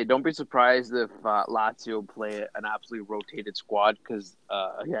about to say, don't be surprised if Lazio play an absolutely rotated squad because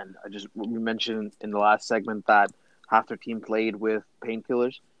again, we mentioned in the last segment that half their team played with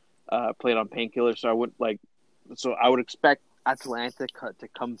painkillers, played on painkillers. So I would expect Atalanta to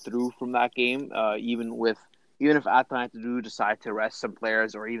come through from that game, even if Atalanta do decide to rest some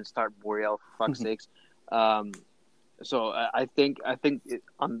players or even start Borrell for fuck's sakes. So I think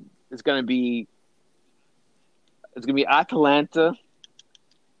it's gonna be Atalanta.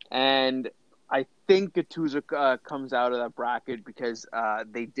 And I think Gattuso comes out of that bracket because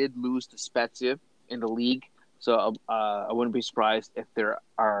they did lose to Spezia in the league. So I wouldn't be surprised if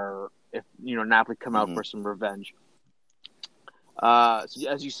Napoli come out for some revenge. So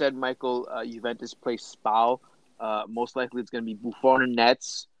as you said, Michael, Juventus plays Spal. Most likely it's going to be Buffon and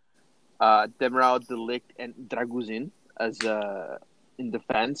Nets, Demiral, De Ligt, and Draguzin as in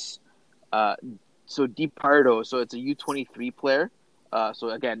defense. So Di Pardo, so it's a U23 player. So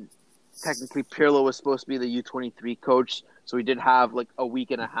again, technically Pirlo was supposed to be the U23 coach, so we did have like a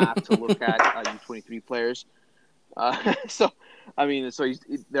week and a half to look at U23 players. So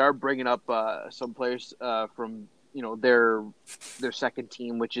they are bringing up some players from their second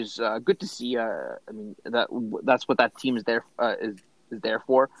team, which is good to see. That's what that team is there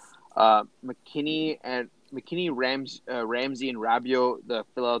for. McKinney, Ramsey, and Rabiot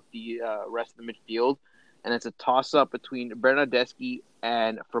fill out the rest of the midfield. And it's a toss-up between Bernardeschi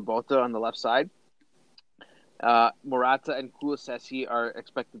and Frabotta on the left side. Morata and Kulusevski are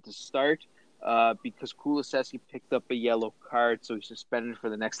expected to start because Kulusevski picked up a yellow card, so he's suspended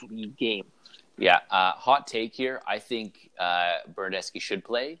for the next league game. Yeah, hot take here. I think Bernardeschi should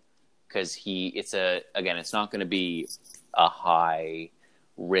play because it's not going to be a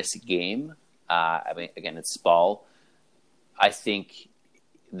high-risk game. It's Spal. I think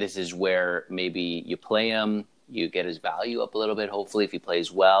this is where maybe you play him, you get his value up a little bit, hopefully, if he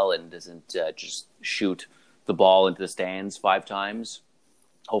plays well and doesn't just shoot the ball into the stands 5 times.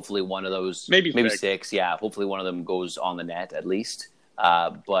 Hopefully one of those, maybe 6. Yeah, hopefully one of them goes on the net at least.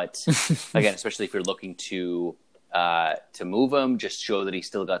 But again, especially if you're looking to move him, just show that he's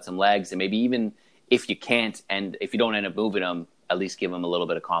still got some legs. And maybe even if you can't, and if you don't end up moving him, at least give him a little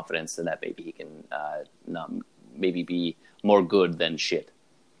bit of confidence and that maybe he can maybe be more good than shit.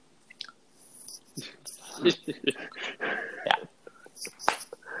 Yeah.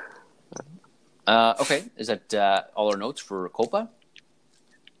 Okay. Is that all our notes for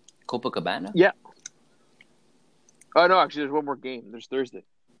Copacabana? Yeah. Oh no, actually, there's one more game. There's Thursday.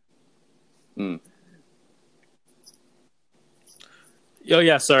 Oh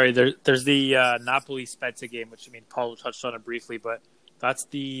yeah, sorry. There's the Napoli Spezia game, which Paul touched on it briefly, but that's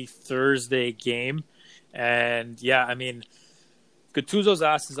the Thursday game, and yeah, Gattuso's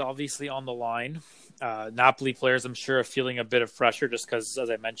ass is obviously on the line. Napoli players, I'm sure, are feeling a bit of pressure just because, as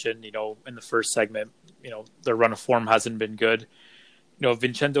I mentioned, in the first segment, their run of form hasn't been good.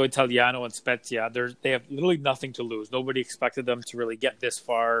 Vincenzo Italiano and Spezia, they have literally nothing to lose. Nobody expected them to really get this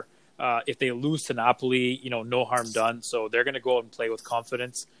far. If they lose to Napoli, no harm done. So they're going to go out and play with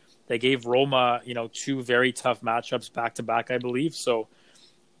confidence. They gave Roma, 2 very tough matchups back to back, I believe. So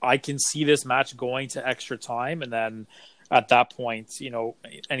I can see this match going to extra time, and then at that point,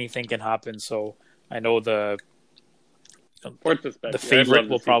 anything can happen. So I know the favorite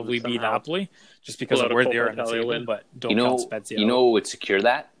will probably be Napoli, just because of where they are in the table. But don't count Spezia. What would secure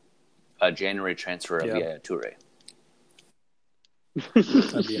that? A January transfer of Yaya Toure.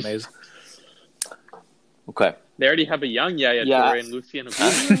 That'd be amazing. Okay. They already have a young Yaya Toure and Luciano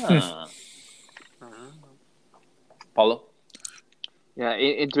Guzman. Paulo? Yeah,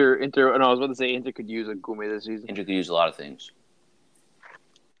 Inter. No, I was about to say Inter could use a Gume this season. Inter could use a lot of things.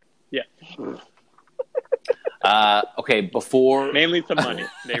 Yeah. Okay, before... Mainly some money.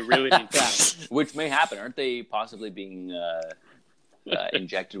 They really need that. Which may happen. Aren't they possibly being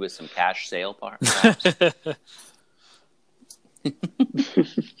injected with some cash sale, perhaps?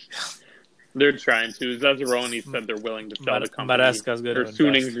 They're trying to. Zazzaroni said they're willing to sell the company. Maresca's good. Or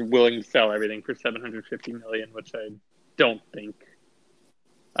Suning's willing to sell everything for $750 million, which I don't believe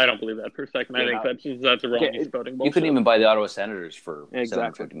that for a second. I think that's Zazzaroni spouting bullshit. You couldn't even buy the Ottawa Senators for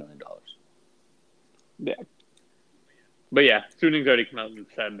 $750 million. Yeah. But yeah, Suning's already come out and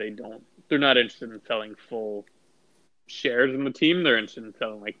said they're not interested in selling full shares in the team. They're interested in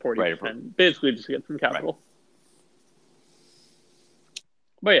selling like 40%, basically just to get some capital. Right.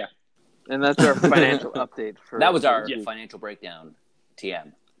 But yeah, And that's our financial update for That was our this week. financial breakdown,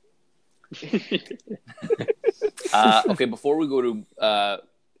 TM. Okay, before we go to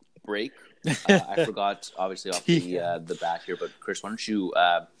break, I forgot, obviously, off the bat here, but Chris, why don't you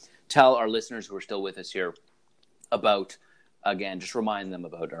tell our listeners who are still with us here about, again, just remind them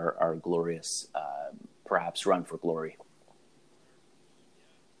about our glorious, perhaps, run for glory.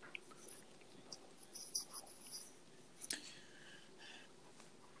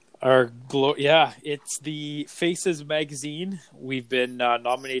 It's the Faces magazine. We've been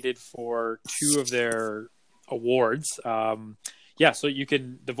nominated for 2 of their awards. So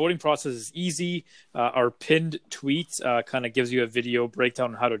the voting process is easy. Our pinned tweet kind of gives you a video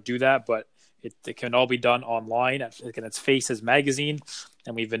breakdown on how to do that, but it can all be done online. Again, it's Faces magazine,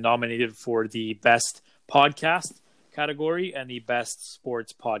 and we've been nominated for the best podcast category and the best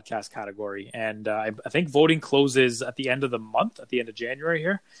sports podcast category. And I think voting closes at the end of the month, at the end of January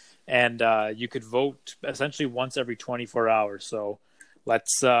here. And you could vote essentially once every 24 hours. So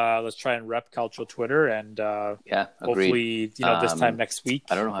let's try and rep Calcio Twitter, and hopefully this time next week,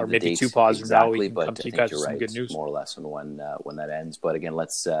 I don't know how or the maybe dates 2 pods from now, we can but come to I you think guys you're with some right, good news. more or less on when that ends. But again,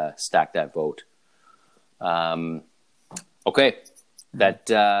 let's stack that vote. Okay, that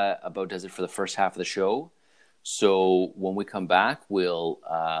about does it for the first half of the show. So when we come back, we'll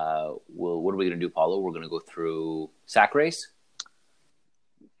what are we going to do, Paulo? We're going to go through sack race.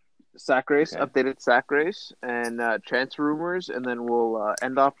 Sack race, Okay. updated sack race, and transfer rumors, and then we'll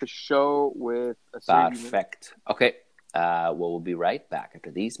end off the show with a segment. Perfect. Okay. We'll be right back after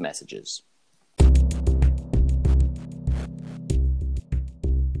these messages.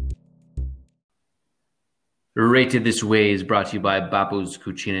 Rated This Way is brought to you by Babbo's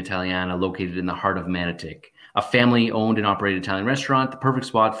Cucina Italiana, located in the heart of Manotick. A family-owned and operated Italian restaurant, the perfect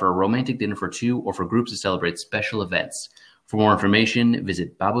spot for a romantic dinner for 2 or for groups to celebrate special events. For more information,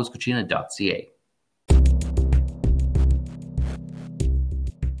 visit babboscucina.ca.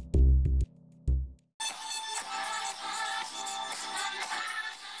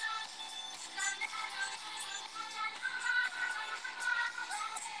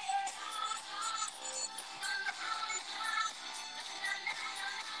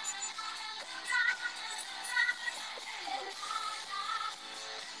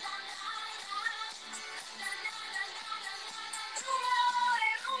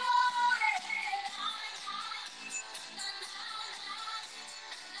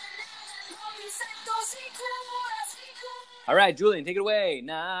 All right, Julian, take it away.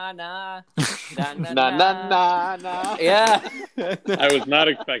 Nah, nah. Nah, nah, Na na na na. Yeah. I was not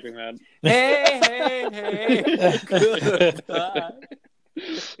expecting that. Hey. Good.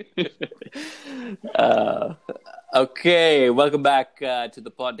 Okay, welcome back to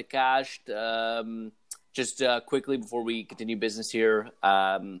the podcast. Just quickly before we continue business here,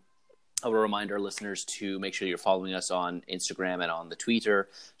 I will remind our listeners to make sure you're following us on Instagram and on the Twitter.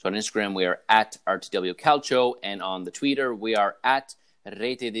 So on Instagram, we are at RTW Calcio, and on the Twitter, we are at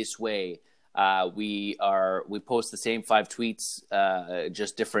Rete This Way. We post the same 5 tweets,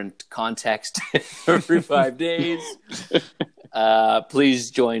 just different context every 5 days.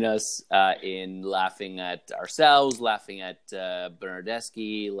 Please join us in laughing at ourselves, laughing at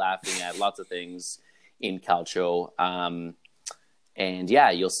Bernardeschi, laughing at lots of things in Calcio. And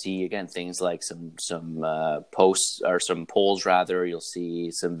yeah, you'll see again things like some posts or some polls rather. You'll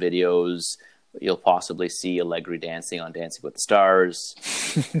see some videos. You'll possibly see Allegri dancing on Dancing with the Stars.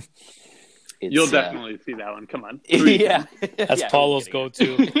 You'll definitely see that one. Come on. Yeah, That's Paulo's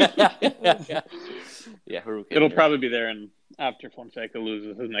go-to. Yeah, who are we kidding It'll here? probably be there after Fonseca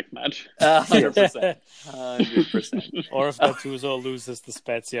loses his next match. 100%. 100%. Or if Gattuso loses to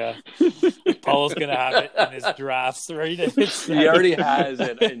Spezia, Paulo's going to have it in his drafts, right? He already has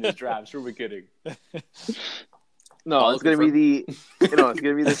it in his drafts. Who are we kidding? No, Paulo it's gonna be the it's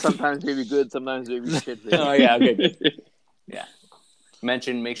gonna be the sometimes maybe good, sometimes maybe shit. Oh yeah, okay, good. Yeah.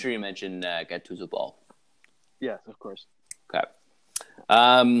 Make sure you mention Gattuso ball. Yes, of course. Okay.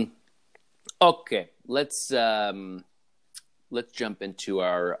 Okay. Let's jump into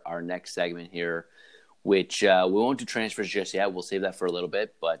our next segment here, which we won't do transfers just yet. We'll save that for a little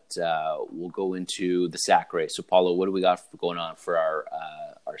bit, but we'll go into the sack race. So, Paulo, what do we got going on for our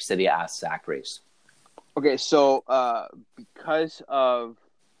Serie A sack race? Okay, so because of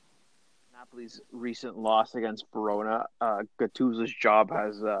Napoli's recent loss against Verona, Gattuso's job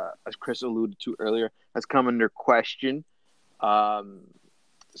has, as Chris alluded to earlier, has come under question. And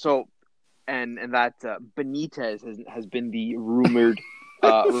that Benitez has been the rumored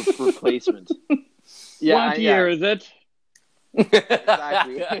replacement. What year is it?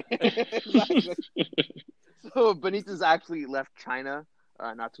 Exactly. Exactly. So Benitez actually left China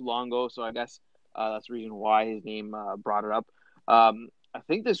not too long ago, so I guess that's the reason why his name brought it up. I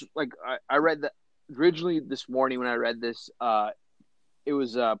think this, I read that originally this morning when I read this, it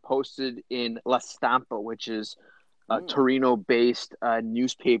was posted in La Stampa, which is a Torino-based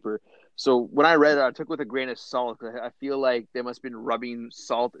newspaper. So when I read it, I took it with a grain of salt. I feel like they must have been rubbing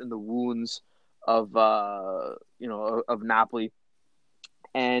salt in the wounds of of Napoli,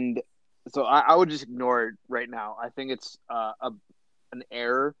 and so I would just ignore it right now. I think it's an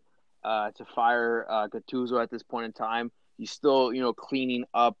error to fire Gattuso at this point in time. He's still, cleaning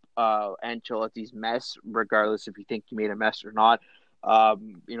up Ancelotti's mess, regardless if you think he made a mess or not.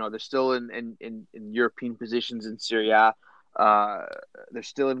 They're still in European positions in Serie A. They're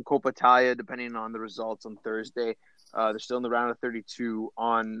still in Coppa Italia, depending on the results on Thursday. They're still in the round of 32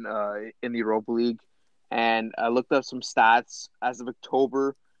 in the Europa League. And I looked up some stats. As of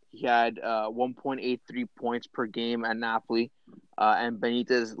October, he had 1.83 points per game at Napoli. And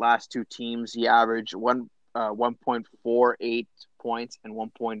Benitez's last two teams, he averaged 1.48 points and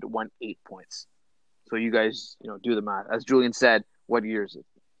 1.18 points. So you guys, do the math. As Julian said, what year is it?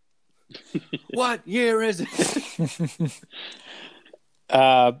 What year is it?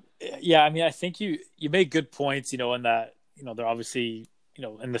 Yeah, I mean, I think you make good points, in that, they're obviously,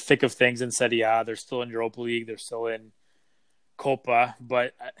 in the thick of things in Serie A. They're still in Europa League. They're still in Coppa.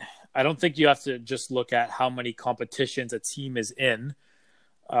 But I don't think you have to just look at how many competitions a team is in.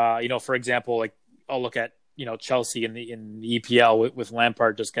 For example, like I'll look at, Chelsea in the EPL with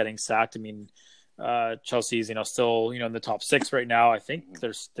Lampard just getting sacked. I mean, Chelsea's, still, in the top 6 right now. I think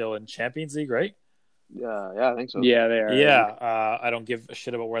they're still in Champions League, right? Yeah, I think so. Yeah, they are. Yeah, I don't give a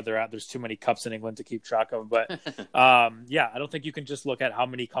shit about where they're at. There's too many cups in England to keep track of. But, I don't think you can just look at how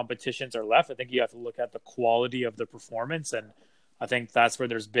many competitions are left. I think you have to look at the quality of the performance. And I think that's where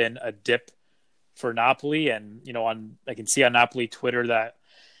there's been a dip for Napoli. And, I can see on Napoli Twitter that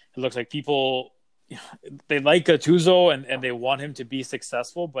it looks like people, they like Gattuso and they want him to be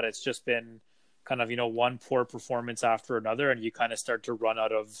successful, but it's just been kind of, one poor performance after another, and you kind of start to run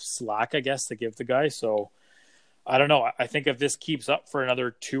out of slack, I guess, to give the guy. So I don't know. I think if this keeps up for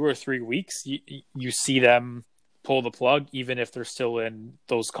another 2 or 3 weeks, you see them pull the plug, even if they're still in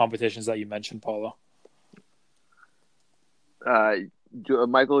those competitions that you mentioned, Paulo.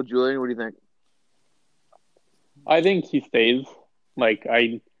 Michael, Julian, what do you think? I think he stays.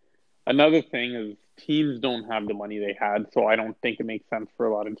 Another thing is teams don't have the money they had, so I don't think it makes sense for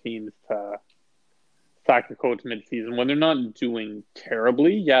a lot of teams to sack a coach mid-season when they're not doing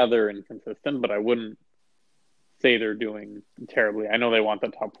terribly. Yeah, they're inconsistent, but I wouldn't say they're doing terribly. I know they want the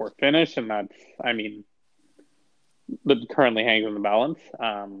top 4 finish, and that's, that currently hangs in the balance.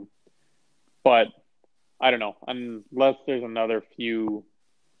 But I don't know, unless there's another few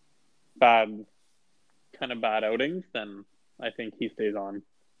bad outings, then I think he stays on.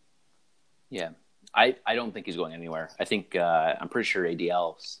 Yeah, I don't think he's going anywhere. I think I'm pretty sure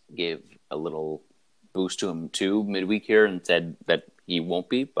ADL gave a little boost to him too midweek here and said that he won't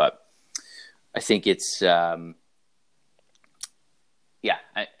be. But I think it's to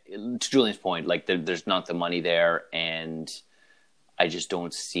Julian's point, there's not the money there, and I just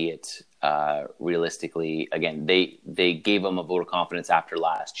don't see it realistically. Again, they gave him a vote of confidence after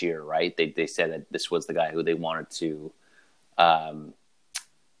last year, right? They said that this was the guy who they wanted to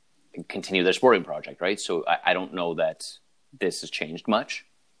continue their sporting project, right? So I don't know that this has changed much.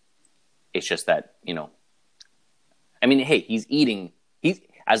 It's just that, hey, he's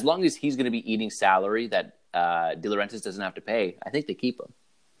as long as he's going to be eating salary that De Laurentiis doesn't have to pay, I think they keep him.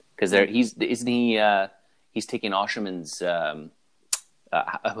 Because he's taking Osherman's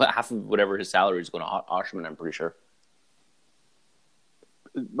half of whatever his salary is going to Osherman, I'm pretty sure.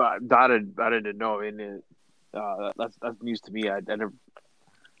 But I didn't know. I mean, that's news to me. I never.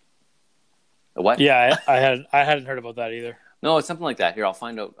 What? Yeah, I hadn't heard about that either. No, it's something like that. Here, I'll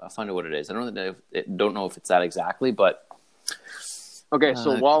find out what it is. I don't know if it's that exactly, but okay.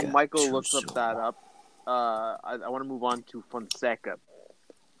 So while Michael looks that up, I want to move on to Fonseca.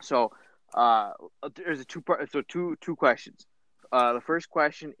 So there's a two-part. So two questions. The first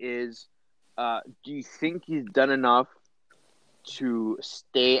question is, do you think he's done enough to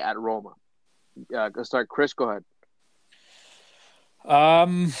stay at Roma? Go start, Chris. Go ahead.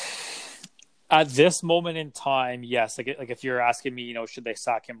 At this moment in time, yes. Like if you're asking me, should they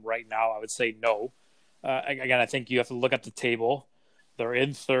sack him right now? I would say no. Again, I think you have to look at the table. They're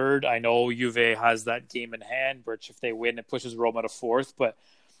in third. I know Juve has that game in hand, which if they win, it pushes Roma to fourth. But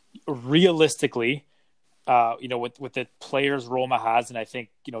realistically, with the players Roma has, and I think,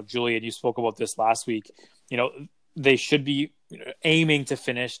 Julian, you spoke about this last week, they should be aiming to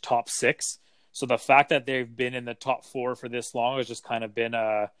finish top 6. So the fact that they've been in the top 4 for this long has just kind of been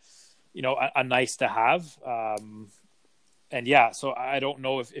a nice to have. And yeah, so I don't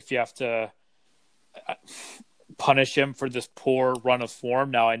know if you have to punish him for this poor run of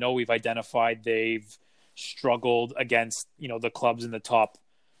form. Now, I know we've identified they've struggled against, the clubs in the top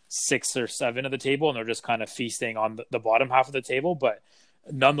 6 or 7 of the table, and they're just kind of feasting on the bottom half of the table. But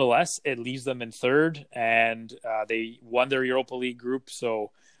nonetheless, it leaves them in third, and they won their Europa League group.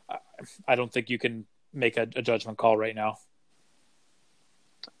 So I don't think you can make a judgment call right now.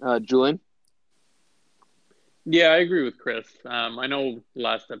 Julian? Yeah, I agree with Chris. I know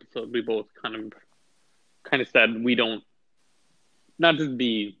last episode we both kind of said we don't, not to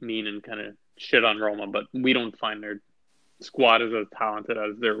be mean and kind of shit on Roma, but we don't find their squad is as talented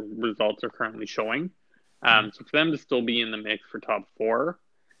as their results are currently showing. So for them to still be in the mix for top 4,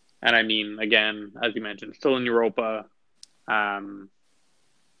 and I mean, again, as you mentioned, still in Europa, I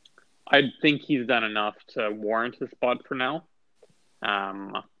think he's done enough to warrant a spot for now.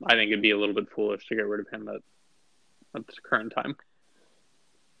 I think it'd be a little bit foolish to get rid of him at this current time.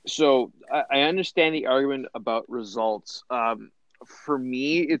 So I understand the argument about results. For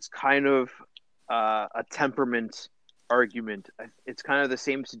me, it's kind of a temperament argument. It's kind of the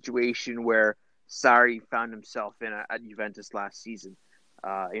same situation where Sarri found himself in at Juventus last season.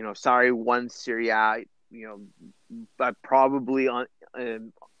 Sarri won Serie A. But probably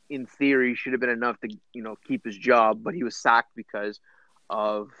in theory should have been enough to keep his job, but he was sacked because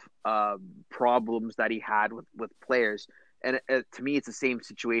of problems that he had with players. And to me, it's the same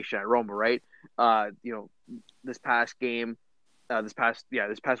situation at Roma, right? This past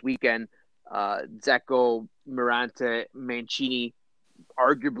weekend, Dzeko, Mirante, Mancini,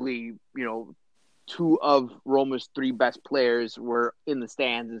 arguably, 2 of Roma's 3 best players were in the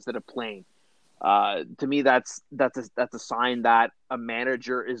stands instead of playing. To me, that's a sign that a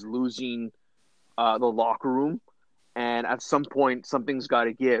manager is losing the locker room, and at some point, something's got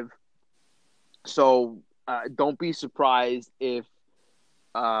to give. So don't be surprised if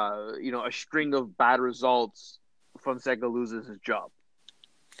a string of bad results, Fonseca loses his job.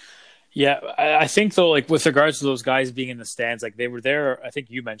 Yeah, I think though, like with regards to those guys being in the stands, like they were there. I think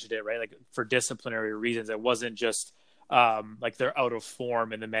you mentioned it, right? Like for disciplinary reasons. It wasn't just like they're out of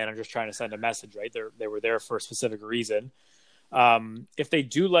form and the manager's trying to send a message, right? They were there for a specific reason. If they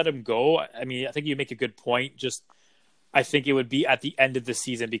do let him go, I mean, I think you make a good point. Just I think it would be at the end of the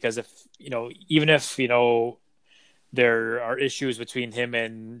season, because if even if there are issues between him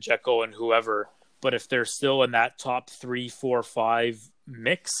and Dzeko and whoever, but if they're still in that top 3, 4, 5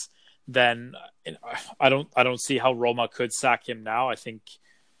 mix, then I don't see how Roma could sack him now. I think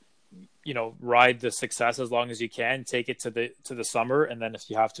ride the success as long as you can, take it to the summer, and then if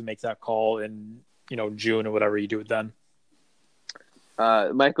you have to make that call in June or whatever, you do it then.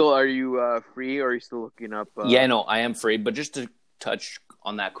 Michael, are you free, or are you still looking up? Yeah, no, I am free. But just to touch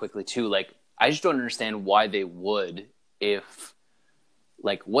on that quickly too, like I just don't understand why they would. If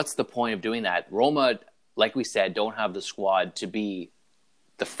what's the point of doing that? Roma, like we said, don't have the squad to be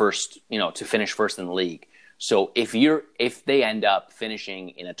the first, to finish first in the league. So if they end up finishing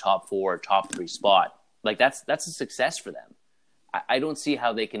in a top 4, top 3 spot, that's a success for them. I don't see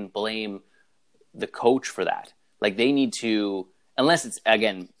how they can blame the coach for that. They need to, unless it's,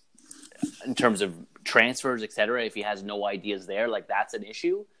 again, in terms of transfers, etc. If he has no ideas there, that's an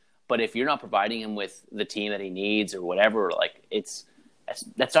issue. But if you're not providing him with the team that he needs or whatever,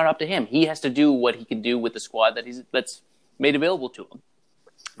 that's not up to him. He has to do what he can do with the squad that's made available to him,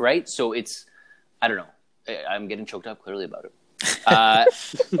 right? So it's, I don't know. I'm getting choked up clearly about it.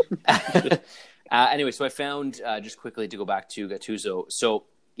 Anyway, so I found, just quickly to go back to Gattuso. So,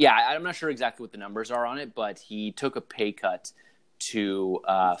 yeah, I'm not sure exactly what the numbers are on it, but he took a pay cut to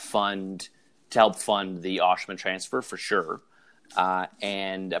help fund the Oshman transfer for sure.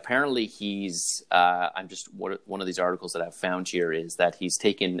 And apparently he's, one of these articles that I've found here is that he's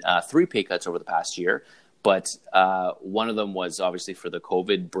taken 3 pay cuts over the past year, but one of them was obviously for the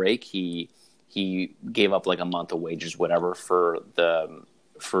COVID break. He gave up a month of wages, whatever, for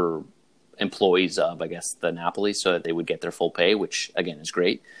employees of, I guess, the Napoli, so that they would get their full pay, which again is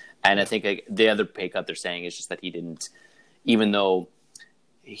great. And I think the other pay cut they're saying is just that he didn't, even though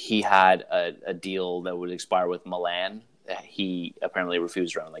he had a deal that would expire with Milan, he apparently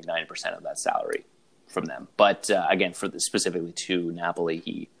refused around 9% of that salary from them. But again, specifically to Napoli,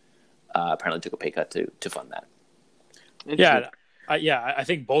 he apparently took a pay cut to fund that. Yeah. I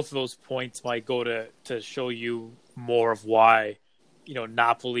think both of those points might go to show you more of why,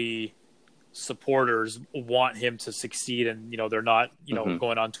 Napoli supporters want him to succeed, and they're not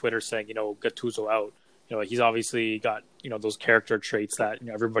going on Twitter saying Gattuso out. He's obviously got those character traits that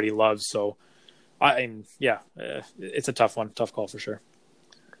everybody loves. So It's a tough call for sure.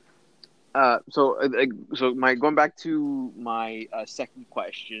 So going back to my second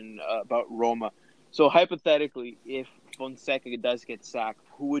question about Roma. So hypothetically, if Fonseca does get sacked,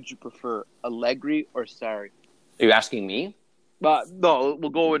 who would you prefer, Allegri or Sarri? Are you asking me? No, we'll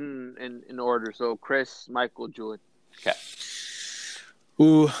go in order. So Chris, Michael, Julian. Okay.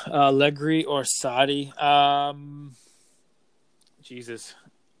 Ooh, Allegri or Sarri? Jesus.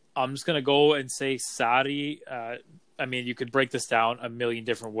 I'm just going to go and say Sarri. I mean, you could break this down a million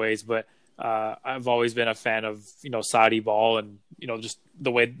different ways, but I've always been a fan of, Sarri ball, and, just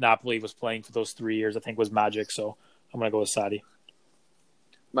the way Napoli was playing for those 3 years, I think was magic. So I'm going to go with Sarri.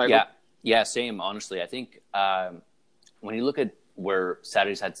 Michael? Yeah, same. Honestly, I think when you look at where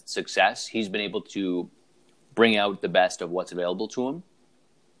Sarri's had success, he's been able to bring out the best of what's available to him,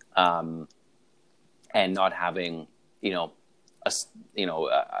 and not having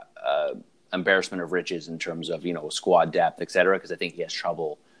embarrassment of riches in terms of squad depth, etc. Because I think he has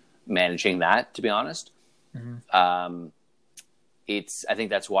trouble managing that, to be honest. Mm-hmm. I think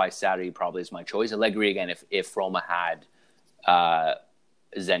that's why Sarri probably is my choice. Allegri, again, if Roma had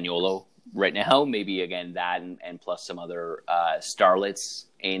Zaniolo right now, maybe again that and plus some other starlets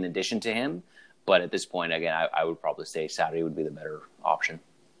in addition to him. But at this point, again, I would probably say Sarri would be the better option.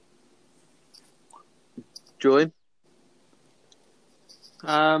 Julian?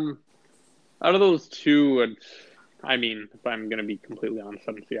 Out of those two, I mean, if I'm going to be completely honest,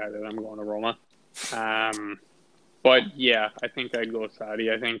 I don't see either. I'm going to Roma. But yeah, I think I'd go with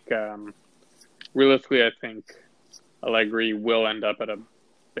Sarri. I think realistically, I think Allegri will end up at a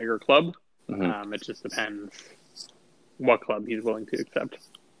bigger club. Mm-hmm. It just depends what club he's willing to accept.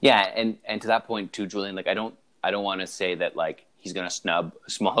 Yeah, and to that point too, Julian, like I don't want to say that like he's going to snub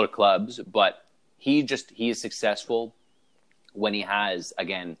smaller clubs, but he is successful when he has,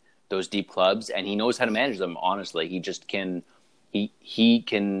 again, those deep clubs, and he knows how to manage them. Honestly, he just can. He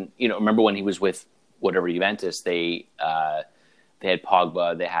can. Remember when he was with Juventus? They had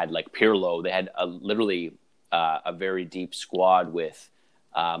Pogba, they had like Pirlo, they had literally a very deep squad with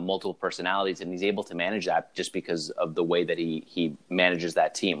multiple personalities, and he's able to manage that just because of the way that he manages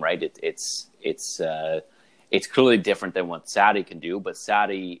that team. Right? It's clearly different than what Sarri can do, but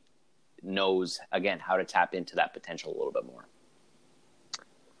Sarri knows again how to tap into that potential a little bit more.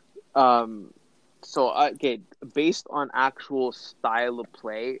 Based on actual style of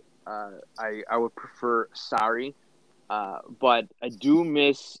play, I would prefer Sarri, but I do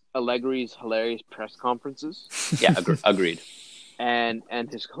miss Allegri's hilarious press conferences. Yeah, agreed. And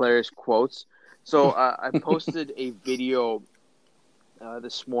his hilarious quotes. So I posted a video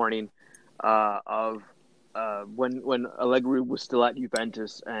this morning of when Allegri was still at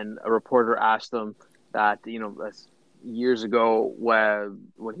Juventus, and a reporter asked him that years ago when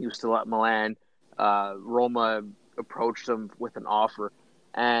he was still at Milan, Roma approached him with an offer,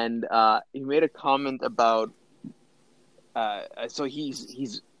 and he made a comment about so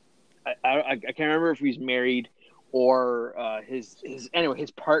he's I can't remember if he's married or his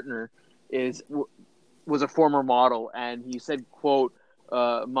partner was a former model, and he said, quote,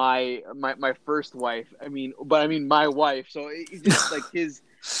 my first wife, my wife. So it's just like his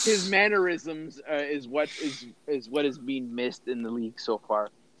mannerisms is what is being missed in the league so far.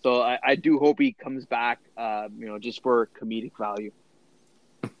 So I do hope he comes back, just for comedic value.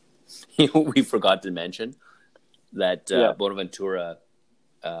 We forgot to mention that Bonaventura.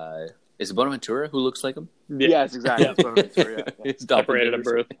 Is it Bonaventura who looks like him? Yeah. Yes, exactly. Yeah. Bonaventura, yeah. It's separated at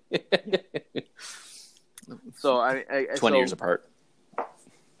birth. So 20 years apart.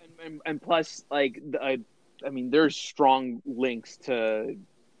 And plus, like, there's strong links to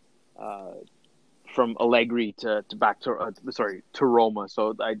from Allegri to Roma.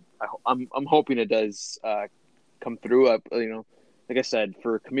 So I'm hoping it does come through. Like I said,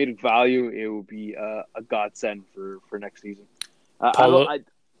 for comedic value, it will be a godsend for next season.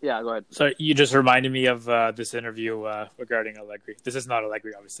 Yeah, go ahead. So you just reminded me of this interview regarding Allegri. This is not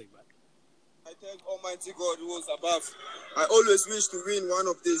Allegri, obviously, but I thank Almighty God who was above. I always wish to win one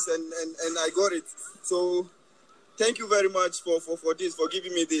of these, and I got it. So thank you very much for this, for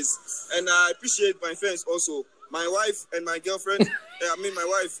giving me this. And I appreciate my friends also. My wife and my girlfriend. My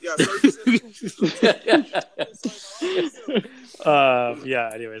wife. Yeah, sorry.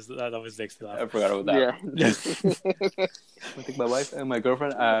 Anyways, that always makes me laugh. I forgot about that. Yeah. I think my wife and my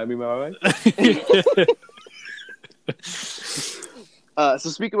girlfriend. My wife. So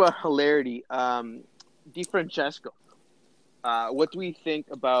speaking about hilarity, Di Francesco, what do we think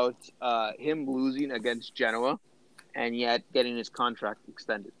about him losing against Genoa and yet getting his contract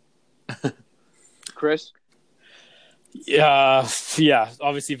extended? Chris? Yeah,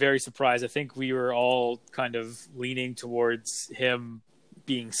 obviously very surprised. I think we were all kind of leaning towards him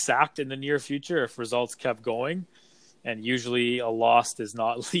being sacked in the near future if results kept going. And usually a loss does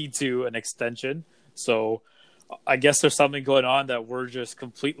not lead to an extension. So I guess there's something going on that we're just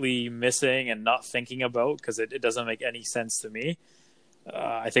completely missing and not thinking about because it doesn't make any sense to me.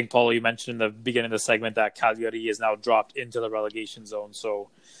 I think, Paul, you mentioned in the beginning of the segment that Cagliari is now dropped into the relegation zone. So,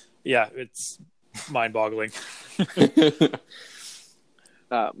 yeah, it's mind-boggling.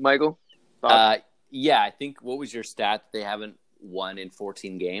 Michael? Thoughts? Yeah, I think, what was your stat? They haven't won in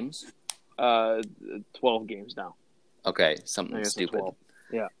 14 games? 12 games now. Okay, something stupid. 12.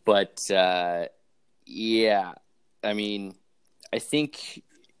 Yeah. But, yeah, I mean, I think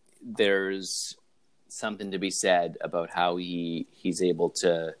there's something to be said about how he's able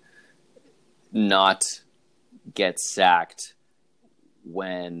to not get sacked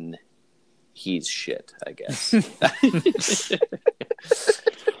when he's shit, I guess.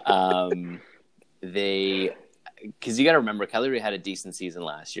 Because you got to remember, Cagliari had a decent season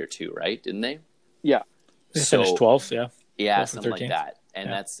last year too, right? Didn't they? Yeah. They finished 12th, yeah. Yeah, 12th something like 13th. that.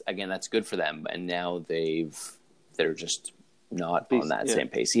 And that's good for them. And now they're just not on that same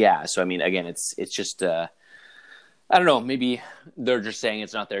pace. Yeah. So I mean, again, it's just I don't know. Maybe they're just saying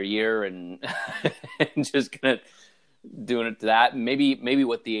it's not their year and, and just gonna doing it to that. Maybe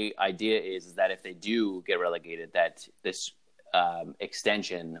what the idea is that if they do get relegated, that this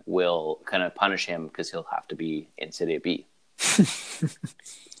extension will kind of punish him because he'll have to be in Serie B.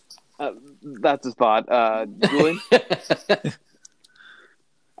 That's his thought. Julian?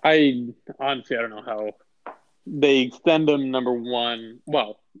 I don't know how they extend him number one.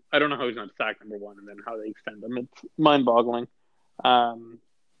 Well, I don't know how he's not sacked number one, and then how they extend him. It's mind-boggling. Because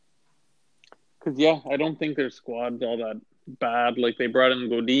I don't think their squad's all that bad. Like they brought in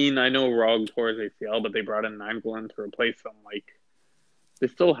Godin. I know Rog tore his ACL, but they brought in Nainggolan to replace him. Like they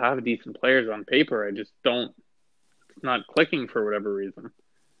still have decent players on paper. I just don't. It's not clicking for whatever reason.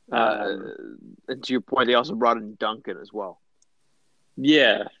 And to your point, they also brought in Duncan as well.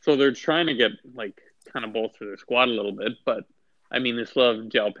 Yeah, so they're trying to get kind of bolster their squad a little bit, but I mean, they still have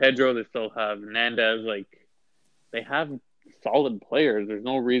João Pedro, they still have Hernandez. Like they have solid players. There's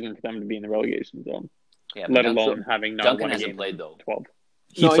no reason for them to be in the relegation zone. Yeah, let alone having not Duncan won a hasn't game played though. 12.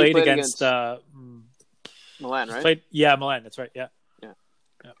 He played against Milan, right? Milan. That's right. Yeah.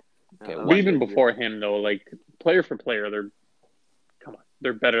 Okay, But even before him, though, like player for player,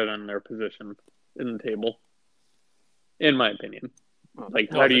 they're better than their position in the table, in my opinion.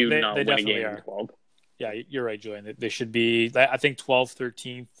 Like, how do you not win a game in 12? Yeah, you're right, Julian. They should be. I think 12th,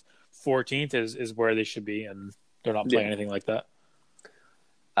 13th, 14th is where they should be, and they're not playing anything like that.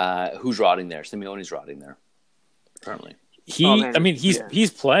 Who's rotting there? Simeone's rotting there, currently.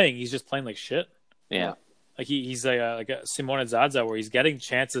 He's playing. He's just playing like shit. Yeah. Like he's like a Simone Zaza, where he's getting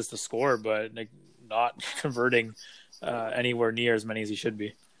chances to score, but not converting anywhere near as many as he should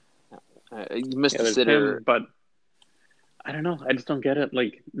be. You missed the sitter, but I don't know. I just don't get it.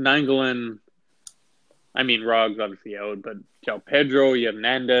 Like Nainggolan, I mean, Rog's obviously out, but João Pedro, you have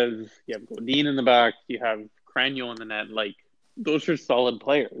Hernandez, you have Godin in the back, you have Cranio in the net. Like those are solid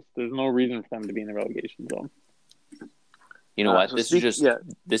players. There's no reason for them to be in the relegation zone. You know what? This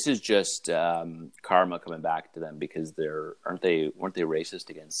is just karma coming back to them because weren't they racist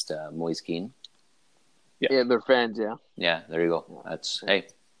against Moise Keane? Yeah, they're fans. Yeah. Yeah, there you go. That's hey,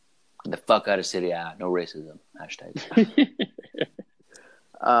 the fuck out of Serie A. No racism. Hashtag.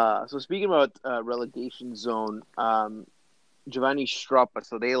 So speaking about relegation zone, Giovanni Stroppa.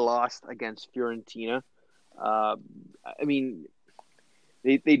 So they lost against Fiorentina. I mean,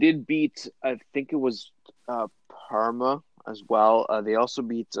 they did beat. I think it was Parma as well. They also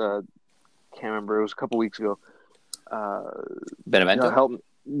beat. Can't remember. It was a couple weeks ago. Benevento.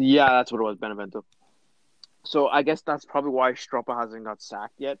 Yeah, that's what it was. Benevento. So I guess that's probably why Stroppa hasn't got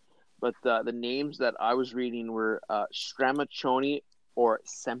sacked yet. But the names that I was reading were Stramaccioni or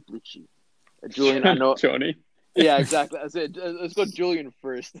Semplici. Julian, I know. Stramaccioni. Yeah, exactly. Let's go Julian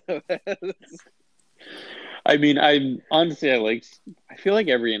first. I mean, I feel like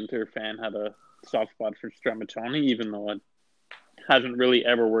every Inter fan had a soft spot for Stramaccioni, even though it hasn't really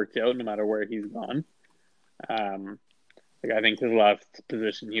ever worked out, no matter where he's gone. I think his last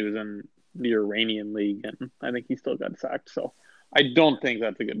position he was in the Iranian league, and I think he still got sacked. So I don't think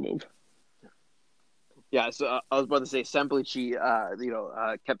that's a good move. Yeah, so I was about to say Semplici,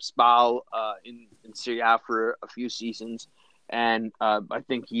 kept Spal in Serie A for a few seasons, and I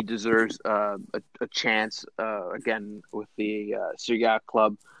think he deserves a chance again with the Serie A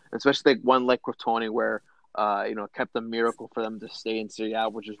club, especially one like Crotone, where kept a miracle for them to stay in Serie A,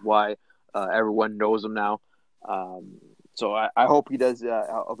 which is why everyone knows him now. So I hope he does. I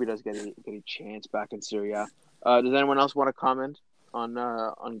hope he does get a chance back in Serie A. Does anyone else want to comment on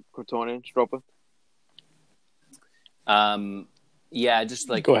Crotone and Stropa? Yeah, just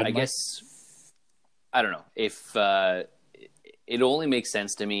like Go ahead, I Mike. guess I don't know if it only makes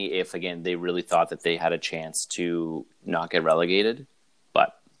sense to me if again they really thought that they had a chance to not get relegated,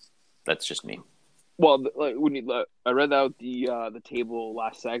 but that's just me. Well, like I read out the table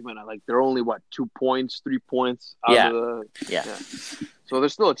last segment, they're only 2 points, 3 points out Yeah. of the Yeah. So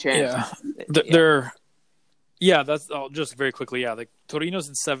there's still a chance. That's just very quickly. Yeah, like Torino's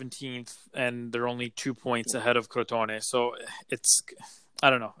in 17th, and they're only 2 points ahead of Crotone. So it's, I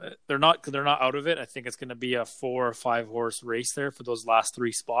don't know. They're not out of it. I think it's going to be a 4 or 5 horse race there for those last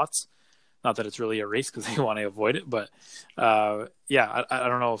 3 spots. Not that it's really a race because they want to avoid it, but I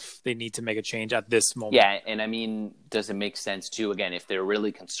don't know if they need to make a change at this moment. Yeah, and I mean, does it make sense too? Again, if they're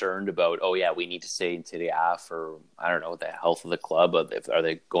really concerned about, we need to stay in Serie A for I don't know the health of the club, or are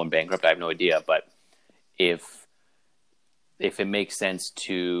they going bankrupt? I have no idea. But if it makes sense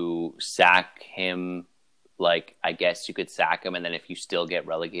to sack him, like I guess you could sack him, and then if you still get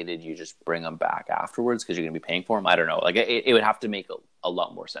relegated, you just bring him back afterwards because you're going to be paying for him. I don't know. Like it would have to make a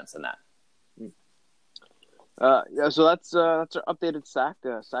lot more sense than that. So that's our updated sack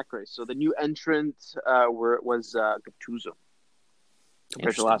race. So the new entrant was Gattuso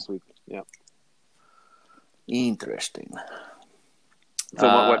compared to last week. Yeah, interesting.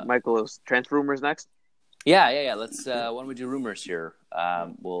 So what Michael, is transfer rumors next? Yeah. Let's why don't we do rumors here?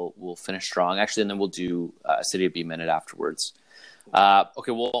 We'll finish strong actually, and then we'll do City of B minute afterwards.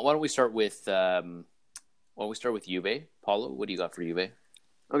 Okay, well, why don't we start with Juve? Paulo, what do you got for Juve?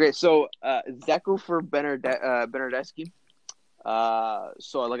 Okay, so Dzeko for Bernardeschi.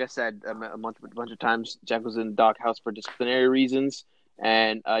 So like I said a bunch of times, Dzeko's in the doghouse for disciplinary reasons,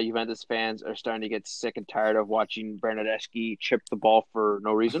 and Juventus fans are starting to get sick and tired of watching Bernardeschi chip the ball for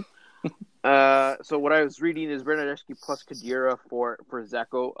no reason. So what I was reading is Bernardeschi plus Khedira for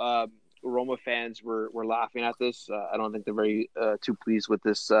Dzeko. Roma fans were laughing at this. I don't think they're very too pleased with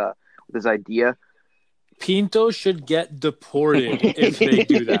this idea. Pinto should get deported if they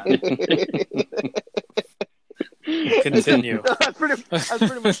do that. Continue. That's pretty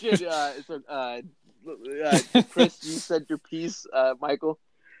much it. Chris, you said your piece, Michael.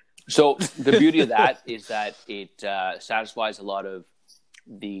 So the beauty of that is that it satisfies a lot of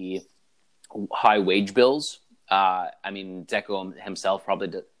the high wage bills. I mean, Dzeko himself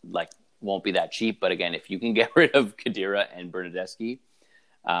probably won't be that cheap, but again, if you can get rid of Khedira and Bernardeschi,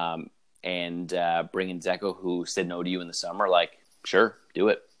 and bring in Dzeko, who said no to you in the summer, sure, do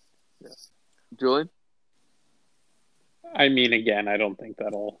it. Yeah. Julian? I mean, again, I don't think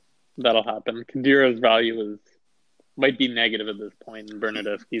that'll happen. Khedira's value might be negative at this point, and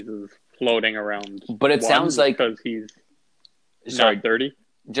Bernardeschi's is floating around. But it sounds like because he's not 30.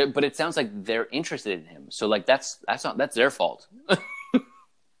 But it sounds like they're interested in him. So that's their fault.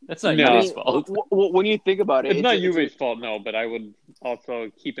 That's not Juve's fault. When you think about it, it's not Juve's fault, no. But I would also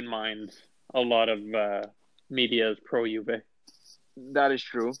keep in mind a lot of media is pro Juve. That is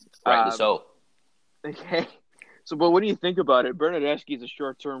true. Rightly so. Okay. So, but when you think about it, Bernardeschi is a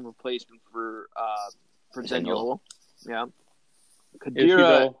short-term replacement for Zaniolo. Yeah.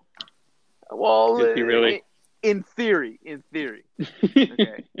 Khedira. Well, is he really? In theory.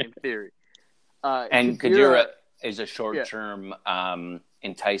 Okay. In theory. And Khedira is a short-term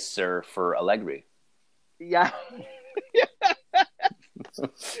enticer for Allegri. Yeah.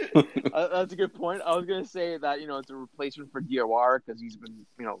 That's a good point. I was going to say that, it's a replacement for Diawara because he's been,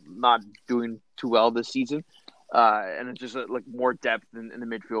 not doing too well this season. And it's just more depth in the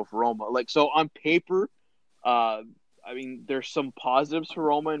midfield for Roma. So on paper, I mean, there's some positives for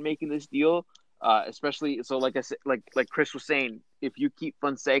Roma in making this deal. Especially, so like I said, like Chris was saying, if you keep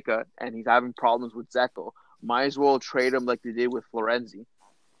Fonseca and he's having problems with Dzeko, might as well trade him like they did with Florenzi.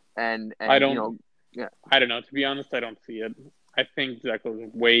 And I don't know. To be honest, I don't see it. I think Dzeko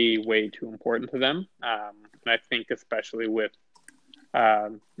is way, way too important to them. And I think especially with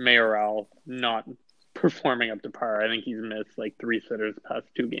Mayoral not performing up to par, I think he's missed 3 sitters past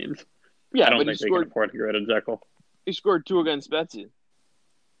 2 games. Yeah, I don't think they can afford to get rid of Dzeko. He scored 2 against Spezia.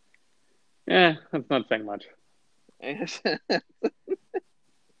 Yeah, that's not saying much.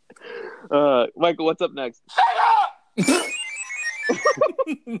 Michael, what's up next?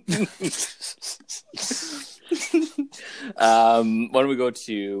 Why don't we go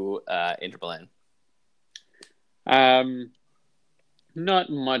to Inter Milan? Not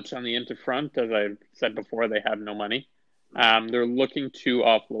much on the Inter front. As I've said before, they have no money. They're looking to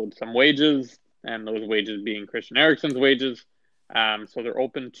offload some wages, and those wages being Christian Eriksen's wages. So they're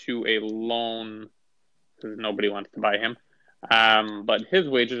open to a loan because nobody wants to buy him. But his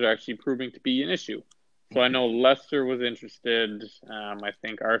wages are actually proving to be an issue. So I know Leicester was interested. I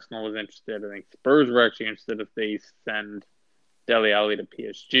think Arsenal was interested. I think Spurs were actually interested if they send Dele Alli to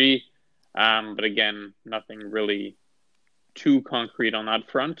PSG. But again, nothing really too concrete on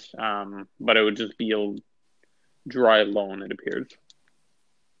that front. But it would just be a dry loan, it appears.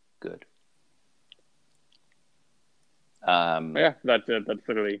 Good. Yeah, that's it. That's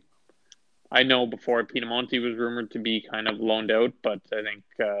literally. I know before Pinamonti was rumored to be kind of loaned out, but I think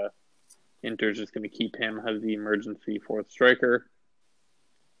Inter's just going to keep him as the emergency fourth striker.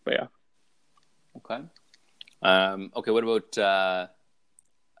 But yeah. Okay. Okay, what about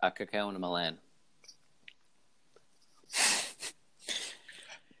Cacao and Milan?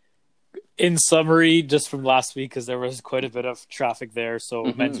 In summary, just from last week, because there was quite a bit of traffic there. So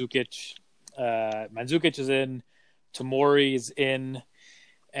Mandzukic is in, Tomori is in,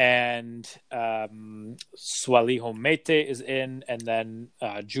 and Swaliho Mete is in, and then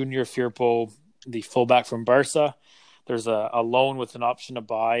Junior Firpo, the fullback from Barca. There's a loan with an option to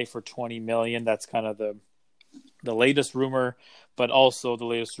buy for 20 million. That's kind of the latest rumor, but also the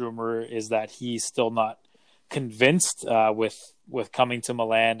latest rumor is that he's still not convinced with coming to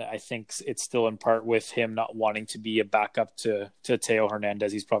Milan. I think it's still in part with him not wanting to be a backup to Theo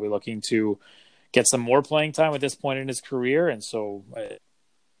Hernandez. He's probably looking to get some more playing time at this point in his career, and so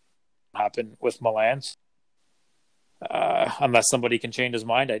happen with Milan. Unless somebody can change his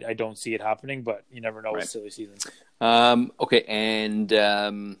mind, I don't see it happening, but you never know with silly seasons. Okay, and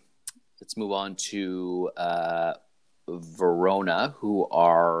let's move on to Verona, who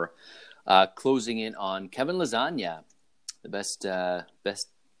are closing in on Kevin Lasagna, the best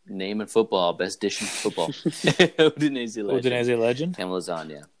name in football, best dish in football. Udinese legend. Kevin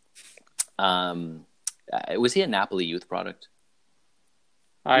Lasagna. Was he a Napoli youth product?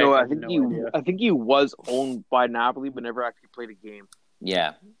 I think he was owned by Napoli, but never actually played a game.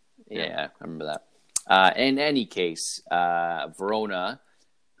 Yeah, I remember that. In any case, Verona,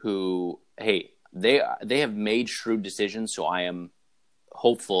 who they have made shrewd decisions, so I am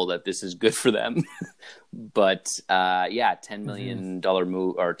hopeful that this is good for them. But $10 million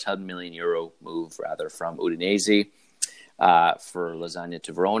move, or 10 million euro move rather, from Udinese for Lasagna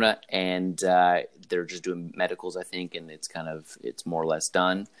to Verona, and they're just doing medicals, I think, and it's more or less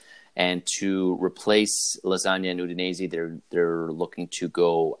done. And to replace Lasagna and Udinese, they're looking to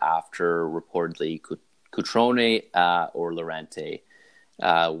go after reportedly Cutrone or Lorente,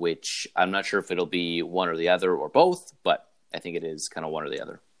 which I'm not sure if it'll be one or the other or both, but I think it is kind of one or the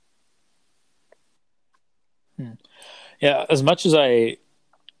other. Yeah, as much as I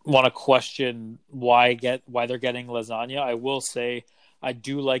want to question why they're getting Lasagna, I will say I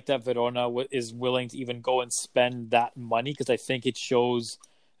do like that Verona is willing to even go and spend that money, because I think it shows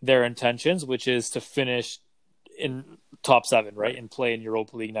their intentions, which is to finish in top 7, right, and play in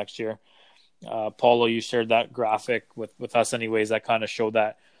Europa League next year. Paulo, you shared that graphic with us anyways, that kind of showed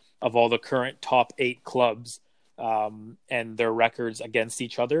that of all the current top 8 clubs and their records against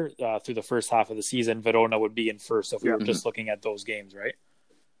each other through the first half of the season, Verona would be in first if we were just looking at those games, right?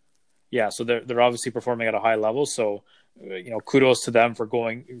 Yeah, so they're obviously performing at a high level. So, kudos to them for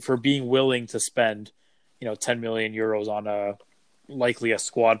being willing to spend, 10 million euros on likely a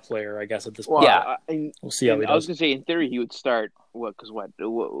squad player, I guess, at this point. Yeah, we'll see how he does. I was gonna say, in theory, he would start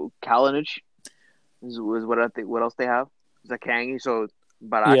Kalinic is what I think. What else they have? Zakangi, so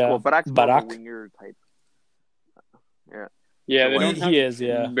Barak. Yeah, well, Barak's more of a winger type. Yeah, they don't he is.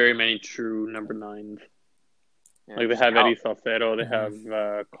 very many true number 9s. Yeah, Like they have Eddie Salcedo, they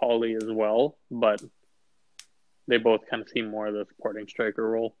have Colley as well, but they both kind of seem more of the supporting striker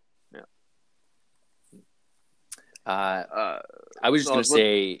role. Yeah. I was just gonna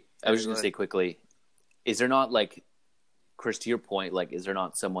say quickly, is there not, like, Chris, to your point, like, is there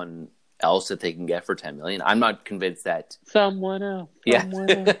not someone else that they can get for 10 million? I'm not convinced that someone else. I'm not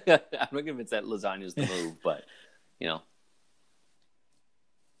convinced that Lasagna is the move, but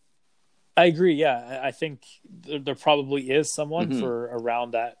I agree. Yeah, I think there probably is someone for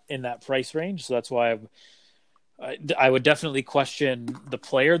around that in that price range. So that's why I would definitely question the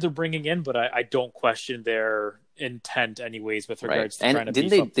player they're bringing in, but I don't question their intent anyways with regards to trying to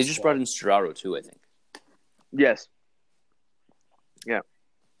beef up they just brought in Sturaro too, I think. Yes. Yeah.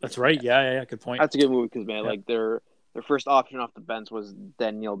 That's right. Yeah. Good point. That's a good move because, man, like their first option off the bench was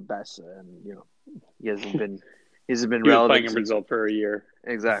Daniel Bessa, and he hasn't been relevant. He was playing in Brazil for a year.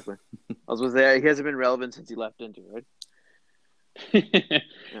 Exactly. I was going to say, he hasn't been relevant since he left Inter, right?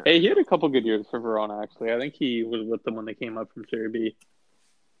 Hey, he had a couple good years for Verona, actually. I think he was with them when they came up from Serie B.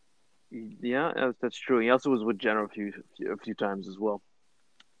 Yeah, that's true. He also was with Genoa a few times as well.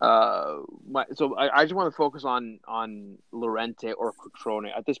 I just want to focus on Llorente or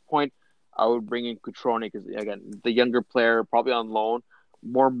Cutrone. At this point, I would bring in Cutrone because again, the younger player, probably on loan,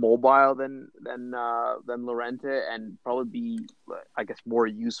 more mobile than Llorente, and probably be, I guess, more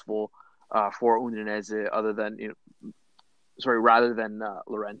useful for Udinese rather than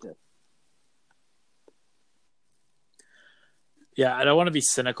Llorente. Yeah, I don't want to be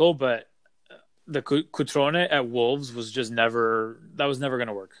cynical, but the Cutrone at Wolves was never going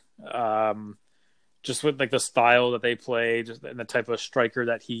to work. Just with like the style that they play, just and the type of striker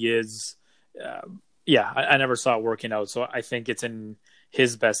that he is. I never saw it working out. So I think it's in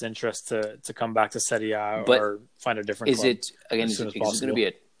his best interest to come back to Serie A or find a different club. Is it going to be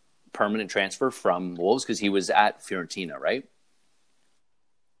a permanent transfer from Wolves because he was at Fiorentina, right?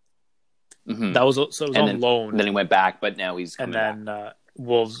 Mm-hmm. That was on loan. And then he went back, but now he's coming back. And then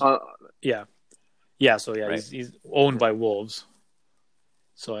Wolves. So right. He's owned by Wolves.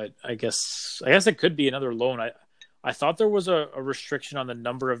 So I guess it could be another loan. I thought there was a restriction on the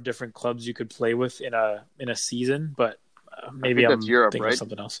number of different clubs you could play with in a season, but maybe I'm Europe, thinking right? of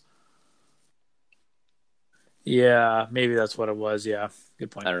something else. Yeah, maybe that's what it was. Yeah,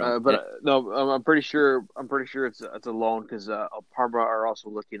 good point. I don't know, no, I'm pretty sure it's a loan because Parma are also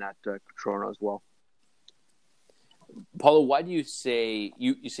looking at Cutrone as well. Paulo, why do you say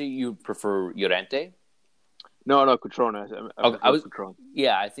you prefer Llorente? No, Cutrone. Cutrone.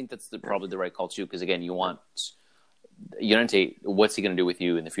 Yeah, I think that's probably the right call too. Because again, you want Llorente. What's he going to do with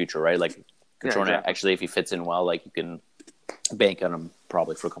you in the future, right? Like Cutrone, actually, if he fits in well, like you can bank on him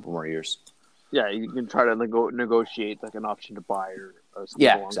probably for a couple more years. Yeah, you can try to negotiate like an option to buy or something.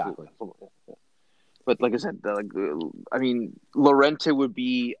 Yeah, exactly. Yeah. But like I said, Llorente would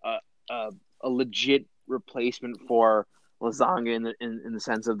be a legit replacement for Lasagna in the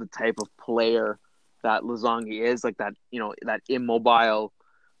sense of the type of player that Lasagna is, like that, that immobile,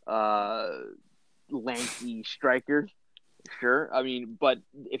 lanky striker. Sure. But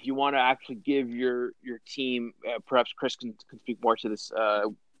if you want to actually give your team, perhaps Chris can speak more to this,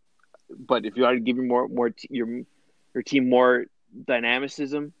 but if you want to give your team more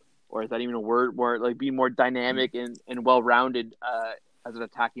dynamicism, or is that even a word, more like be more dynamic and well-rounded as an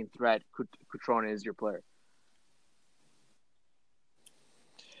attacking threat, Cutrone is your player.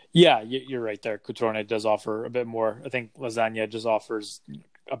 Yeah, you're right there. Cutrone does offer a bit more. I think Lasagna just offers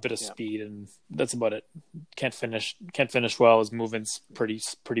a bit of speed, and that's about it. Can't finish well. His movement's pretty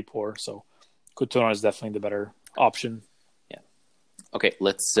poor. So Cutrone is definitely the better option. Yeah. Okay,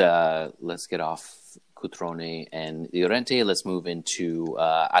 let's get off Cutrone and Llorente. Let's move into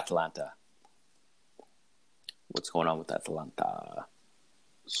Atalanta. What's going on with Atalanta?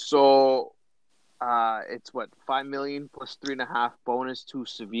 So. It's 5 million plus 3.5 bonus to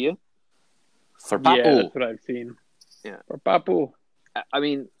Sevilla for Papu. Yeah, that's what I've seen. Yeah, for Papu.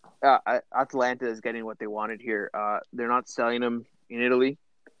 Atalanta is getting what they wanted here. They're not selling him in Italy.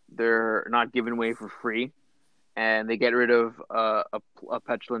 They're not giving away for free, and they get rid of a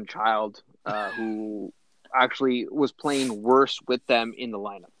petulant child who actually was playing worse with them in the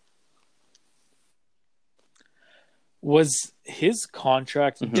lineup. Was his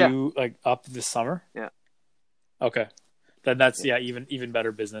contract due up this summer? Yeah. Okay. Then that's even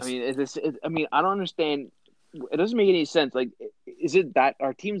better business. I don't understand. It doesn't make any sense. Like, is it that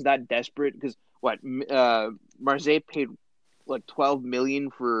our team's that desperate? Because Marseille paid like 12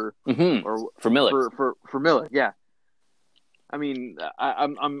 million for Milik. For Milik, yeah.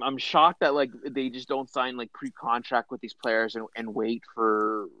 I'm shocked that they just don't sign pre-contract with these players and wait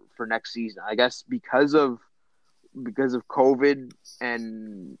for next season. I guess because of COVID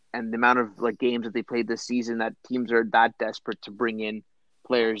and the amount of games that they played this season, that teams are that desperate to bring in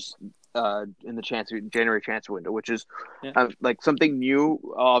players in the January transfer window, which is something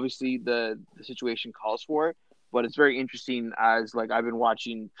new. Obviously, the situation calls for it, but it's very interesting as I've been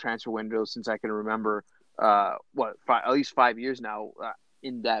watching transfer windows since I can remember. At least 5 years now,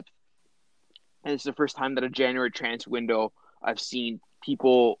 in depth, and it's the first time that a January transfer window I've seen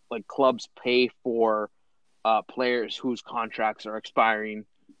people clubs pay for players whose contracts are expiring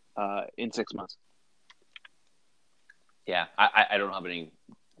in 6 months. Yeah, I don't have any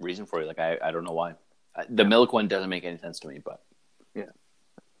reason for it. I don't know why. The Milik one doesn't make any sense to me, but yeah.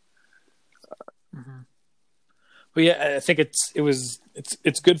 But yeah, I think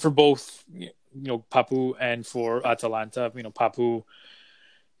it's good for both, Papu and for Atalanta. Papu,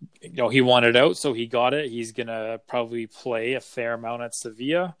 he wanted out, so he got it. He's gonna probably play a fair amount at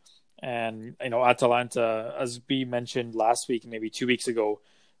Sevilla. And, Atalanta, as we mentioned last week, maybe 2 weeks ago,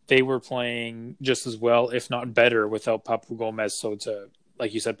 they were playing just as well, if not better, without Papu Gomez. So to,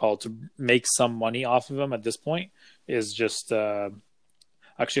 like you said, Paul, to make some money off of him at this point is just,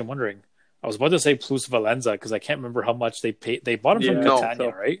 Actually, I'm wondering. I was about to say Plus Valenza because I can't remember how much they paid. They bought him from Yeah,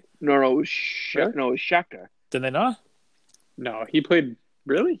 Catania, so- right? No, it was Really? no, it was Shakhtar. Did they not? No, he played.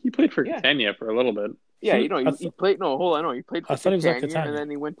 Really? He played for Yeah. Catania for a little bit. Yeah, He- you know, I he played. No, hold on, no, he played for I thought he was at Catania, Catania. and then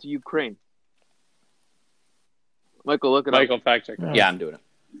he went to Ukraine. Michael, look it Michael, fact check. Yeah. Yeah, I'm doing it.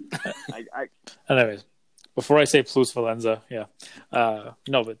 up. I Anyways, before I say Plus Valenza, yeah.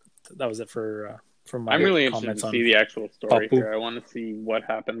 No, but that was it for my I'm really interested comments to on see the actual story Papu. here. I want to see what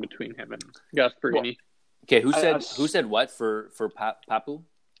happened between him and Gasparini. Okay, who I- said I- who said what for Papu?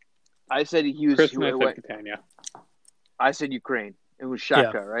 I said he was. Chris He and I went, said Catania. I said Ukraine. It was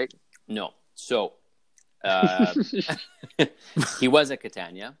Shakhtar, right? No. So he was at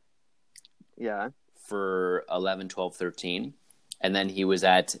Catania Yeah. for 11, 12, 13. And then he was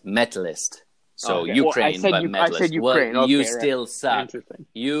at Metalist. So Okay. Ukraine, Well, but I Metalist. said Ukraine. Well, you Okay, right. still suck. Interesting.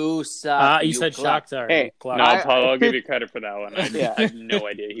 You suck. you said clap. Shakhtar. Hey, Clap. No, I- Paul, I'll give you credit for that one. I Yeah. had no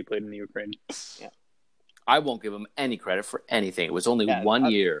idea he played in the Ukraine. I won't give him any credit for anything. It was only Yeah,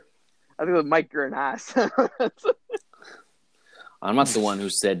 1 year. I think with Mike, you're an ass. I'm not the one who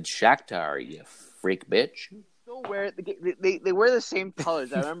said Shakhtar, you freak bitch. Still wear they wear the same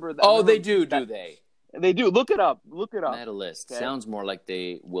colors. I remember that. Oh, they do they? They do. Look it up. Look it up. Medalist. Okay. Sounds more like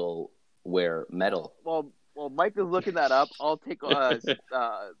they will wear medal. Well, Mike is looking that up. I'll take.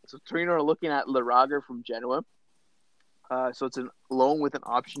 So Torino are looking at Larager from Genoa. So it's a loan with an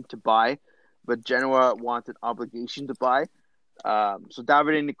option to buy, but Genoa wants an obligation to buy. So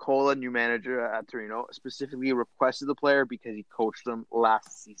Davide Nicola, new manager at Torino, specifically requested the player because he coached them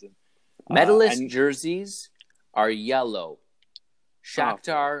last season. Medalist and- jerseys are yellow.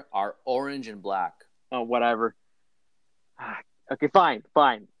 Shakhtar are orange and black. Oh, whatever. Okay, fine.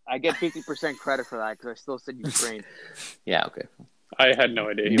 I get 50% credit for that because I still said Ukraine. Yeah, okay. I had no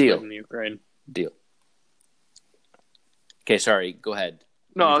idea he Deal. played in the Ukraine. Deal. Okay, sorry. Go ahead.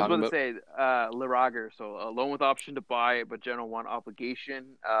 No, What I are was you going to talking say Larager. So a loan with option to buy, but Genoa want obligation,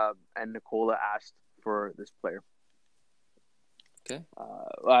 and Nicola asked for this player. Okay.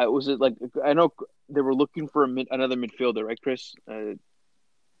 Was it like I know they were looking for another midfielder, right, Chris?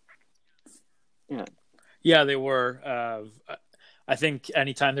 Yeah, they were. I think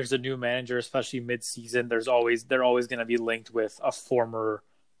anytime there's a new manager, especially mid-season, they're always going to be linked with a former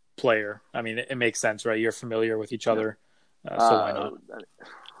player. I mean, it makes sense, right? You're familiar with each other, so why not?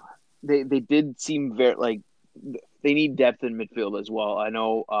 They did seem very like they need depth in midfield as well. I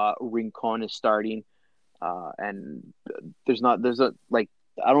know Rincon is starting, and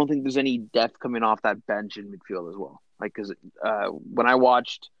I don't think there's any depth coming off that bench in midfield as well. Like because when I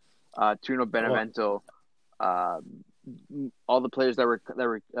watched Torino Benevento, all the players that were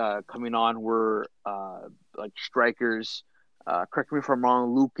coming on were like strikers. Correct me if I'm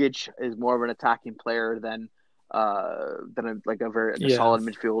wrong. Lukic is more of an attacking player than a solid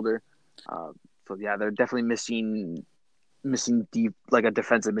midfielder. So yeah, they're definitely missing deep like a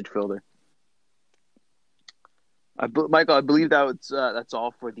defensive midfielder. Michael, I believe that's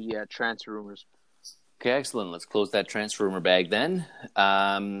all for the transfer rumors. Okay, excellent. Let's close that transfer rumor bag then.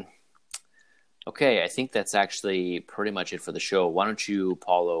 Okay, I think that's actually pretty much it for the show. Why don't you,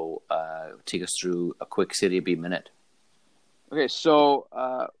 Paulo, take us through a quick Serie B minute? Okay, so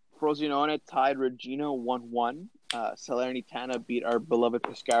Frosinone tied Regina 1-1. Salernitana beat our beloved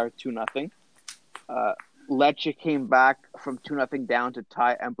Pescara 2-0. Lecce came back from 2-0 down to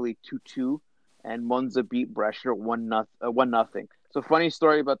tie Empoli 2-2, and Monza beat Brescia 1-0. So funny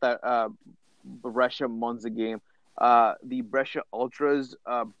story about that Brescia-Monza game. The Brescia Ultras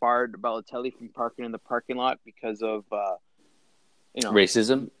barred Balotelli from parking in the parking lot because of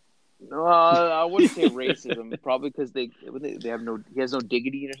racism. No, I wouldn't say racism. Probably because they have he has no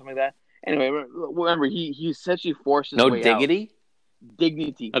dignity or something like that. Anyway, remember he essentially forced his No way dignity? out.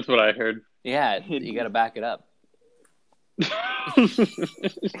 Dignity. That's what I heard. Yeah, you got to back it up. I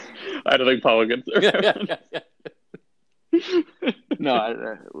don't think Paulo gets there.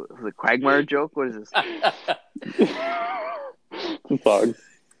 No, the Quagmire joke. What is this? Fog.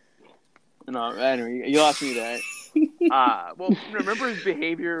 No, anyway, you'll ask me that. Well, remember his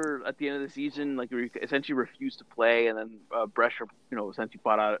behavior at the end of the season? Like, he essentially refused to play, and then Brescia, essentially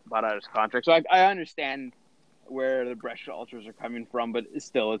bought out his contract. So I understand where the Brescia Ultras are coming from, but it's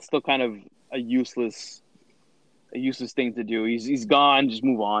still kind of a useless thing to do. He's gone. Just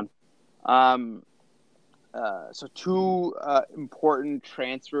move on. So two important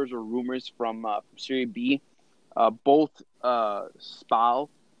transfers or rumors from Serie B, both Spal.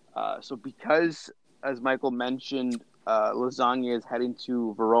 So because, as Michael mentioned, Lasagna is heading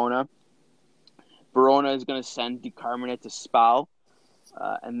to Verona. Verona is going to send Di Carmine to Spal,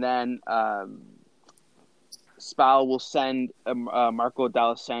 and then Spal will send Marco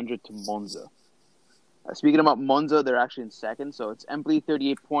D'Alessandro to Monza. Speaking about Monza, they're actually in second. So it's Empoli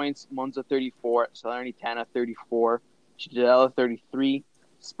 38 points, Monza 34, Salernitana 34, Cittadella 33,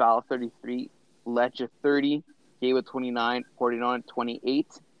 Spal 33, Lecce 30, Geva 29, Pordenone 28.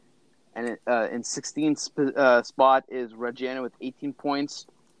 And in 16th spot is Reggiana with 18 points,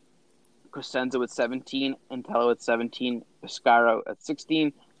 Cosenza with 17, Entella with 17, Pescara at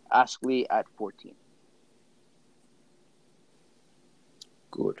 16, Ascoli at 14.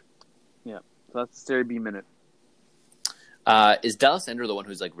 Good. Yeah, so that's the Serie B minute. Is D'Alessandro the one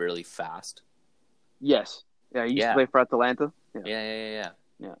who's like really fast? Yes. Yeah, he used to play for Atalanta. Yeah.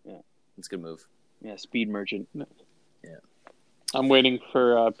 Yeah. It's a good move. Yeah, speed merchant. Yeah. I'm waiting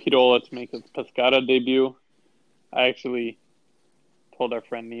for Pirola to make his Pescara debut. I actually told our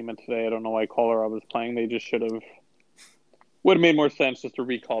friend Nima today, I don't know why Kolarov was playing. They just should have... Would have made more sense just to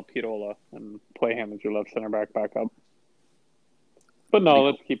recall Pirola and play him as your left center back up. But no,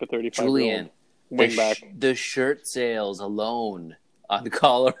 let's keep a 35-year-old Julian, wing back. The shirt sales alone on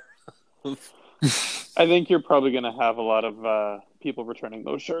Kolarov. I think you're probably going to have a lot of people returning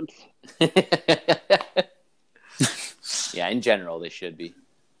those shirts. Yeah, in general, they should be.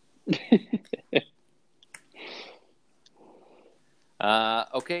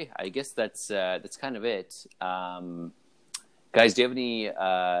 Okay, I guess that's kind of it. Guys, do you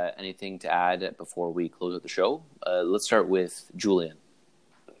have anything to add before we close out the show? Let's start with Julian.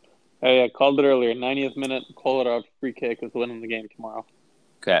 Hey, I called it earlier. 90th minute, Kolarov free kick is winning the game tomorrow.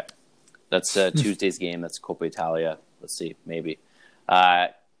 Okay, that's Tuesday's game. That's Coppa Italia. Let's see, maybe.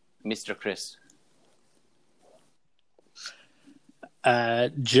 Mr. Chris.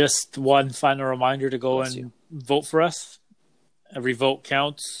 Just one final reminder to go and vote for us. Every vote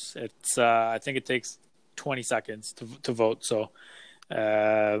counts. It's I think it takes 20 seconds to vote. So,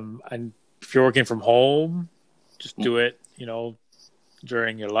 and if you're working from home, just do it.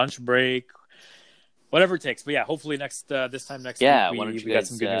 During your lunch break, whatever it takes. But yeah, hopefully this time next week, why don't you we got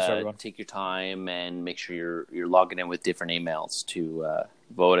some good news for everyone. Take your time and make sure you're logging in with different emails to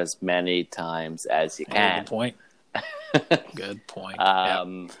vote as many times as you can. Good point. Good point.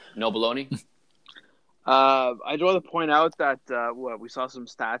 No baloney. I'd rather point out that we saw some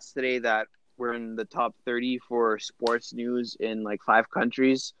stats today that we're in the top 30 for sports news in like 5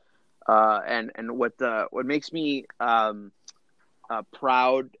 countries, and what makes me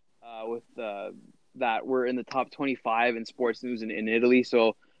proud with that we're in the top 25 in sports news in Italy.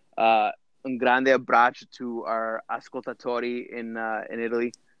 So un grande abbraccio to our ascoltatori in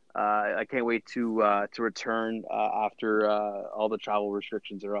Italy. I can't wait to return after all the travel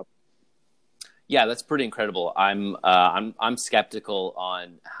restrictions are up. Yeah, that's pretty incredible. I'm skeptical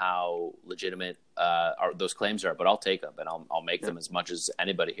on how legitimate those claims are, but I'll take them and I'll make them as much as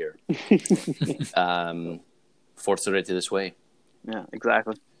anybody here. Forza Rete this way. Yeah,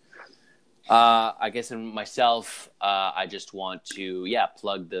 exactly. I guess in myself, I just want to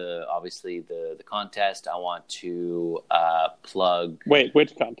plug the contest. I want to plug. Wait,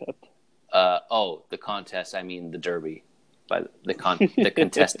 which contest? The contest. I mean the derby, but the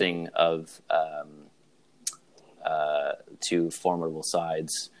contesting of 2 formidable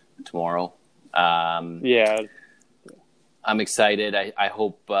sides tomorrow. Yeah. I'm excited. I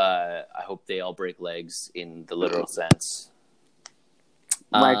hope they all break legs in the literal sense.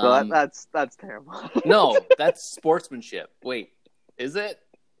 Michael, that's terrible. No, that's sportsmanship. Wait, is it?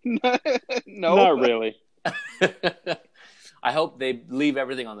 No, not really. I hope they leave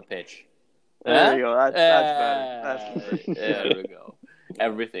everything on the pitch. There you go. That's better. That's better. There we go.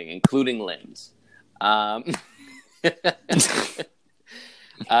 Everything, including limbs. That's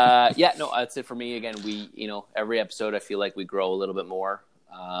it for me. Again, every episode I feel like we grow a little bit more.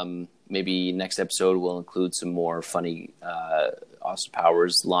 Maybe next episode will include some more funny Austin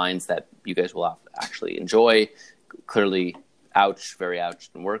Powers lines that you guys will actually enjoy. Clearly, very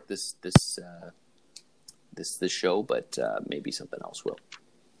ouch didn't work this show, but maybe something else will.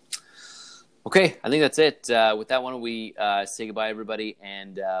 Okay, I think that's it. With that, why don't we say goodbye, everybody,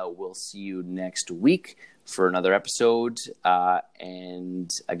 and we'll see you next week for another episode. And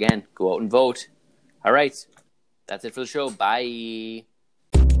again, go out and vote. All right, that's it for the show. Bye.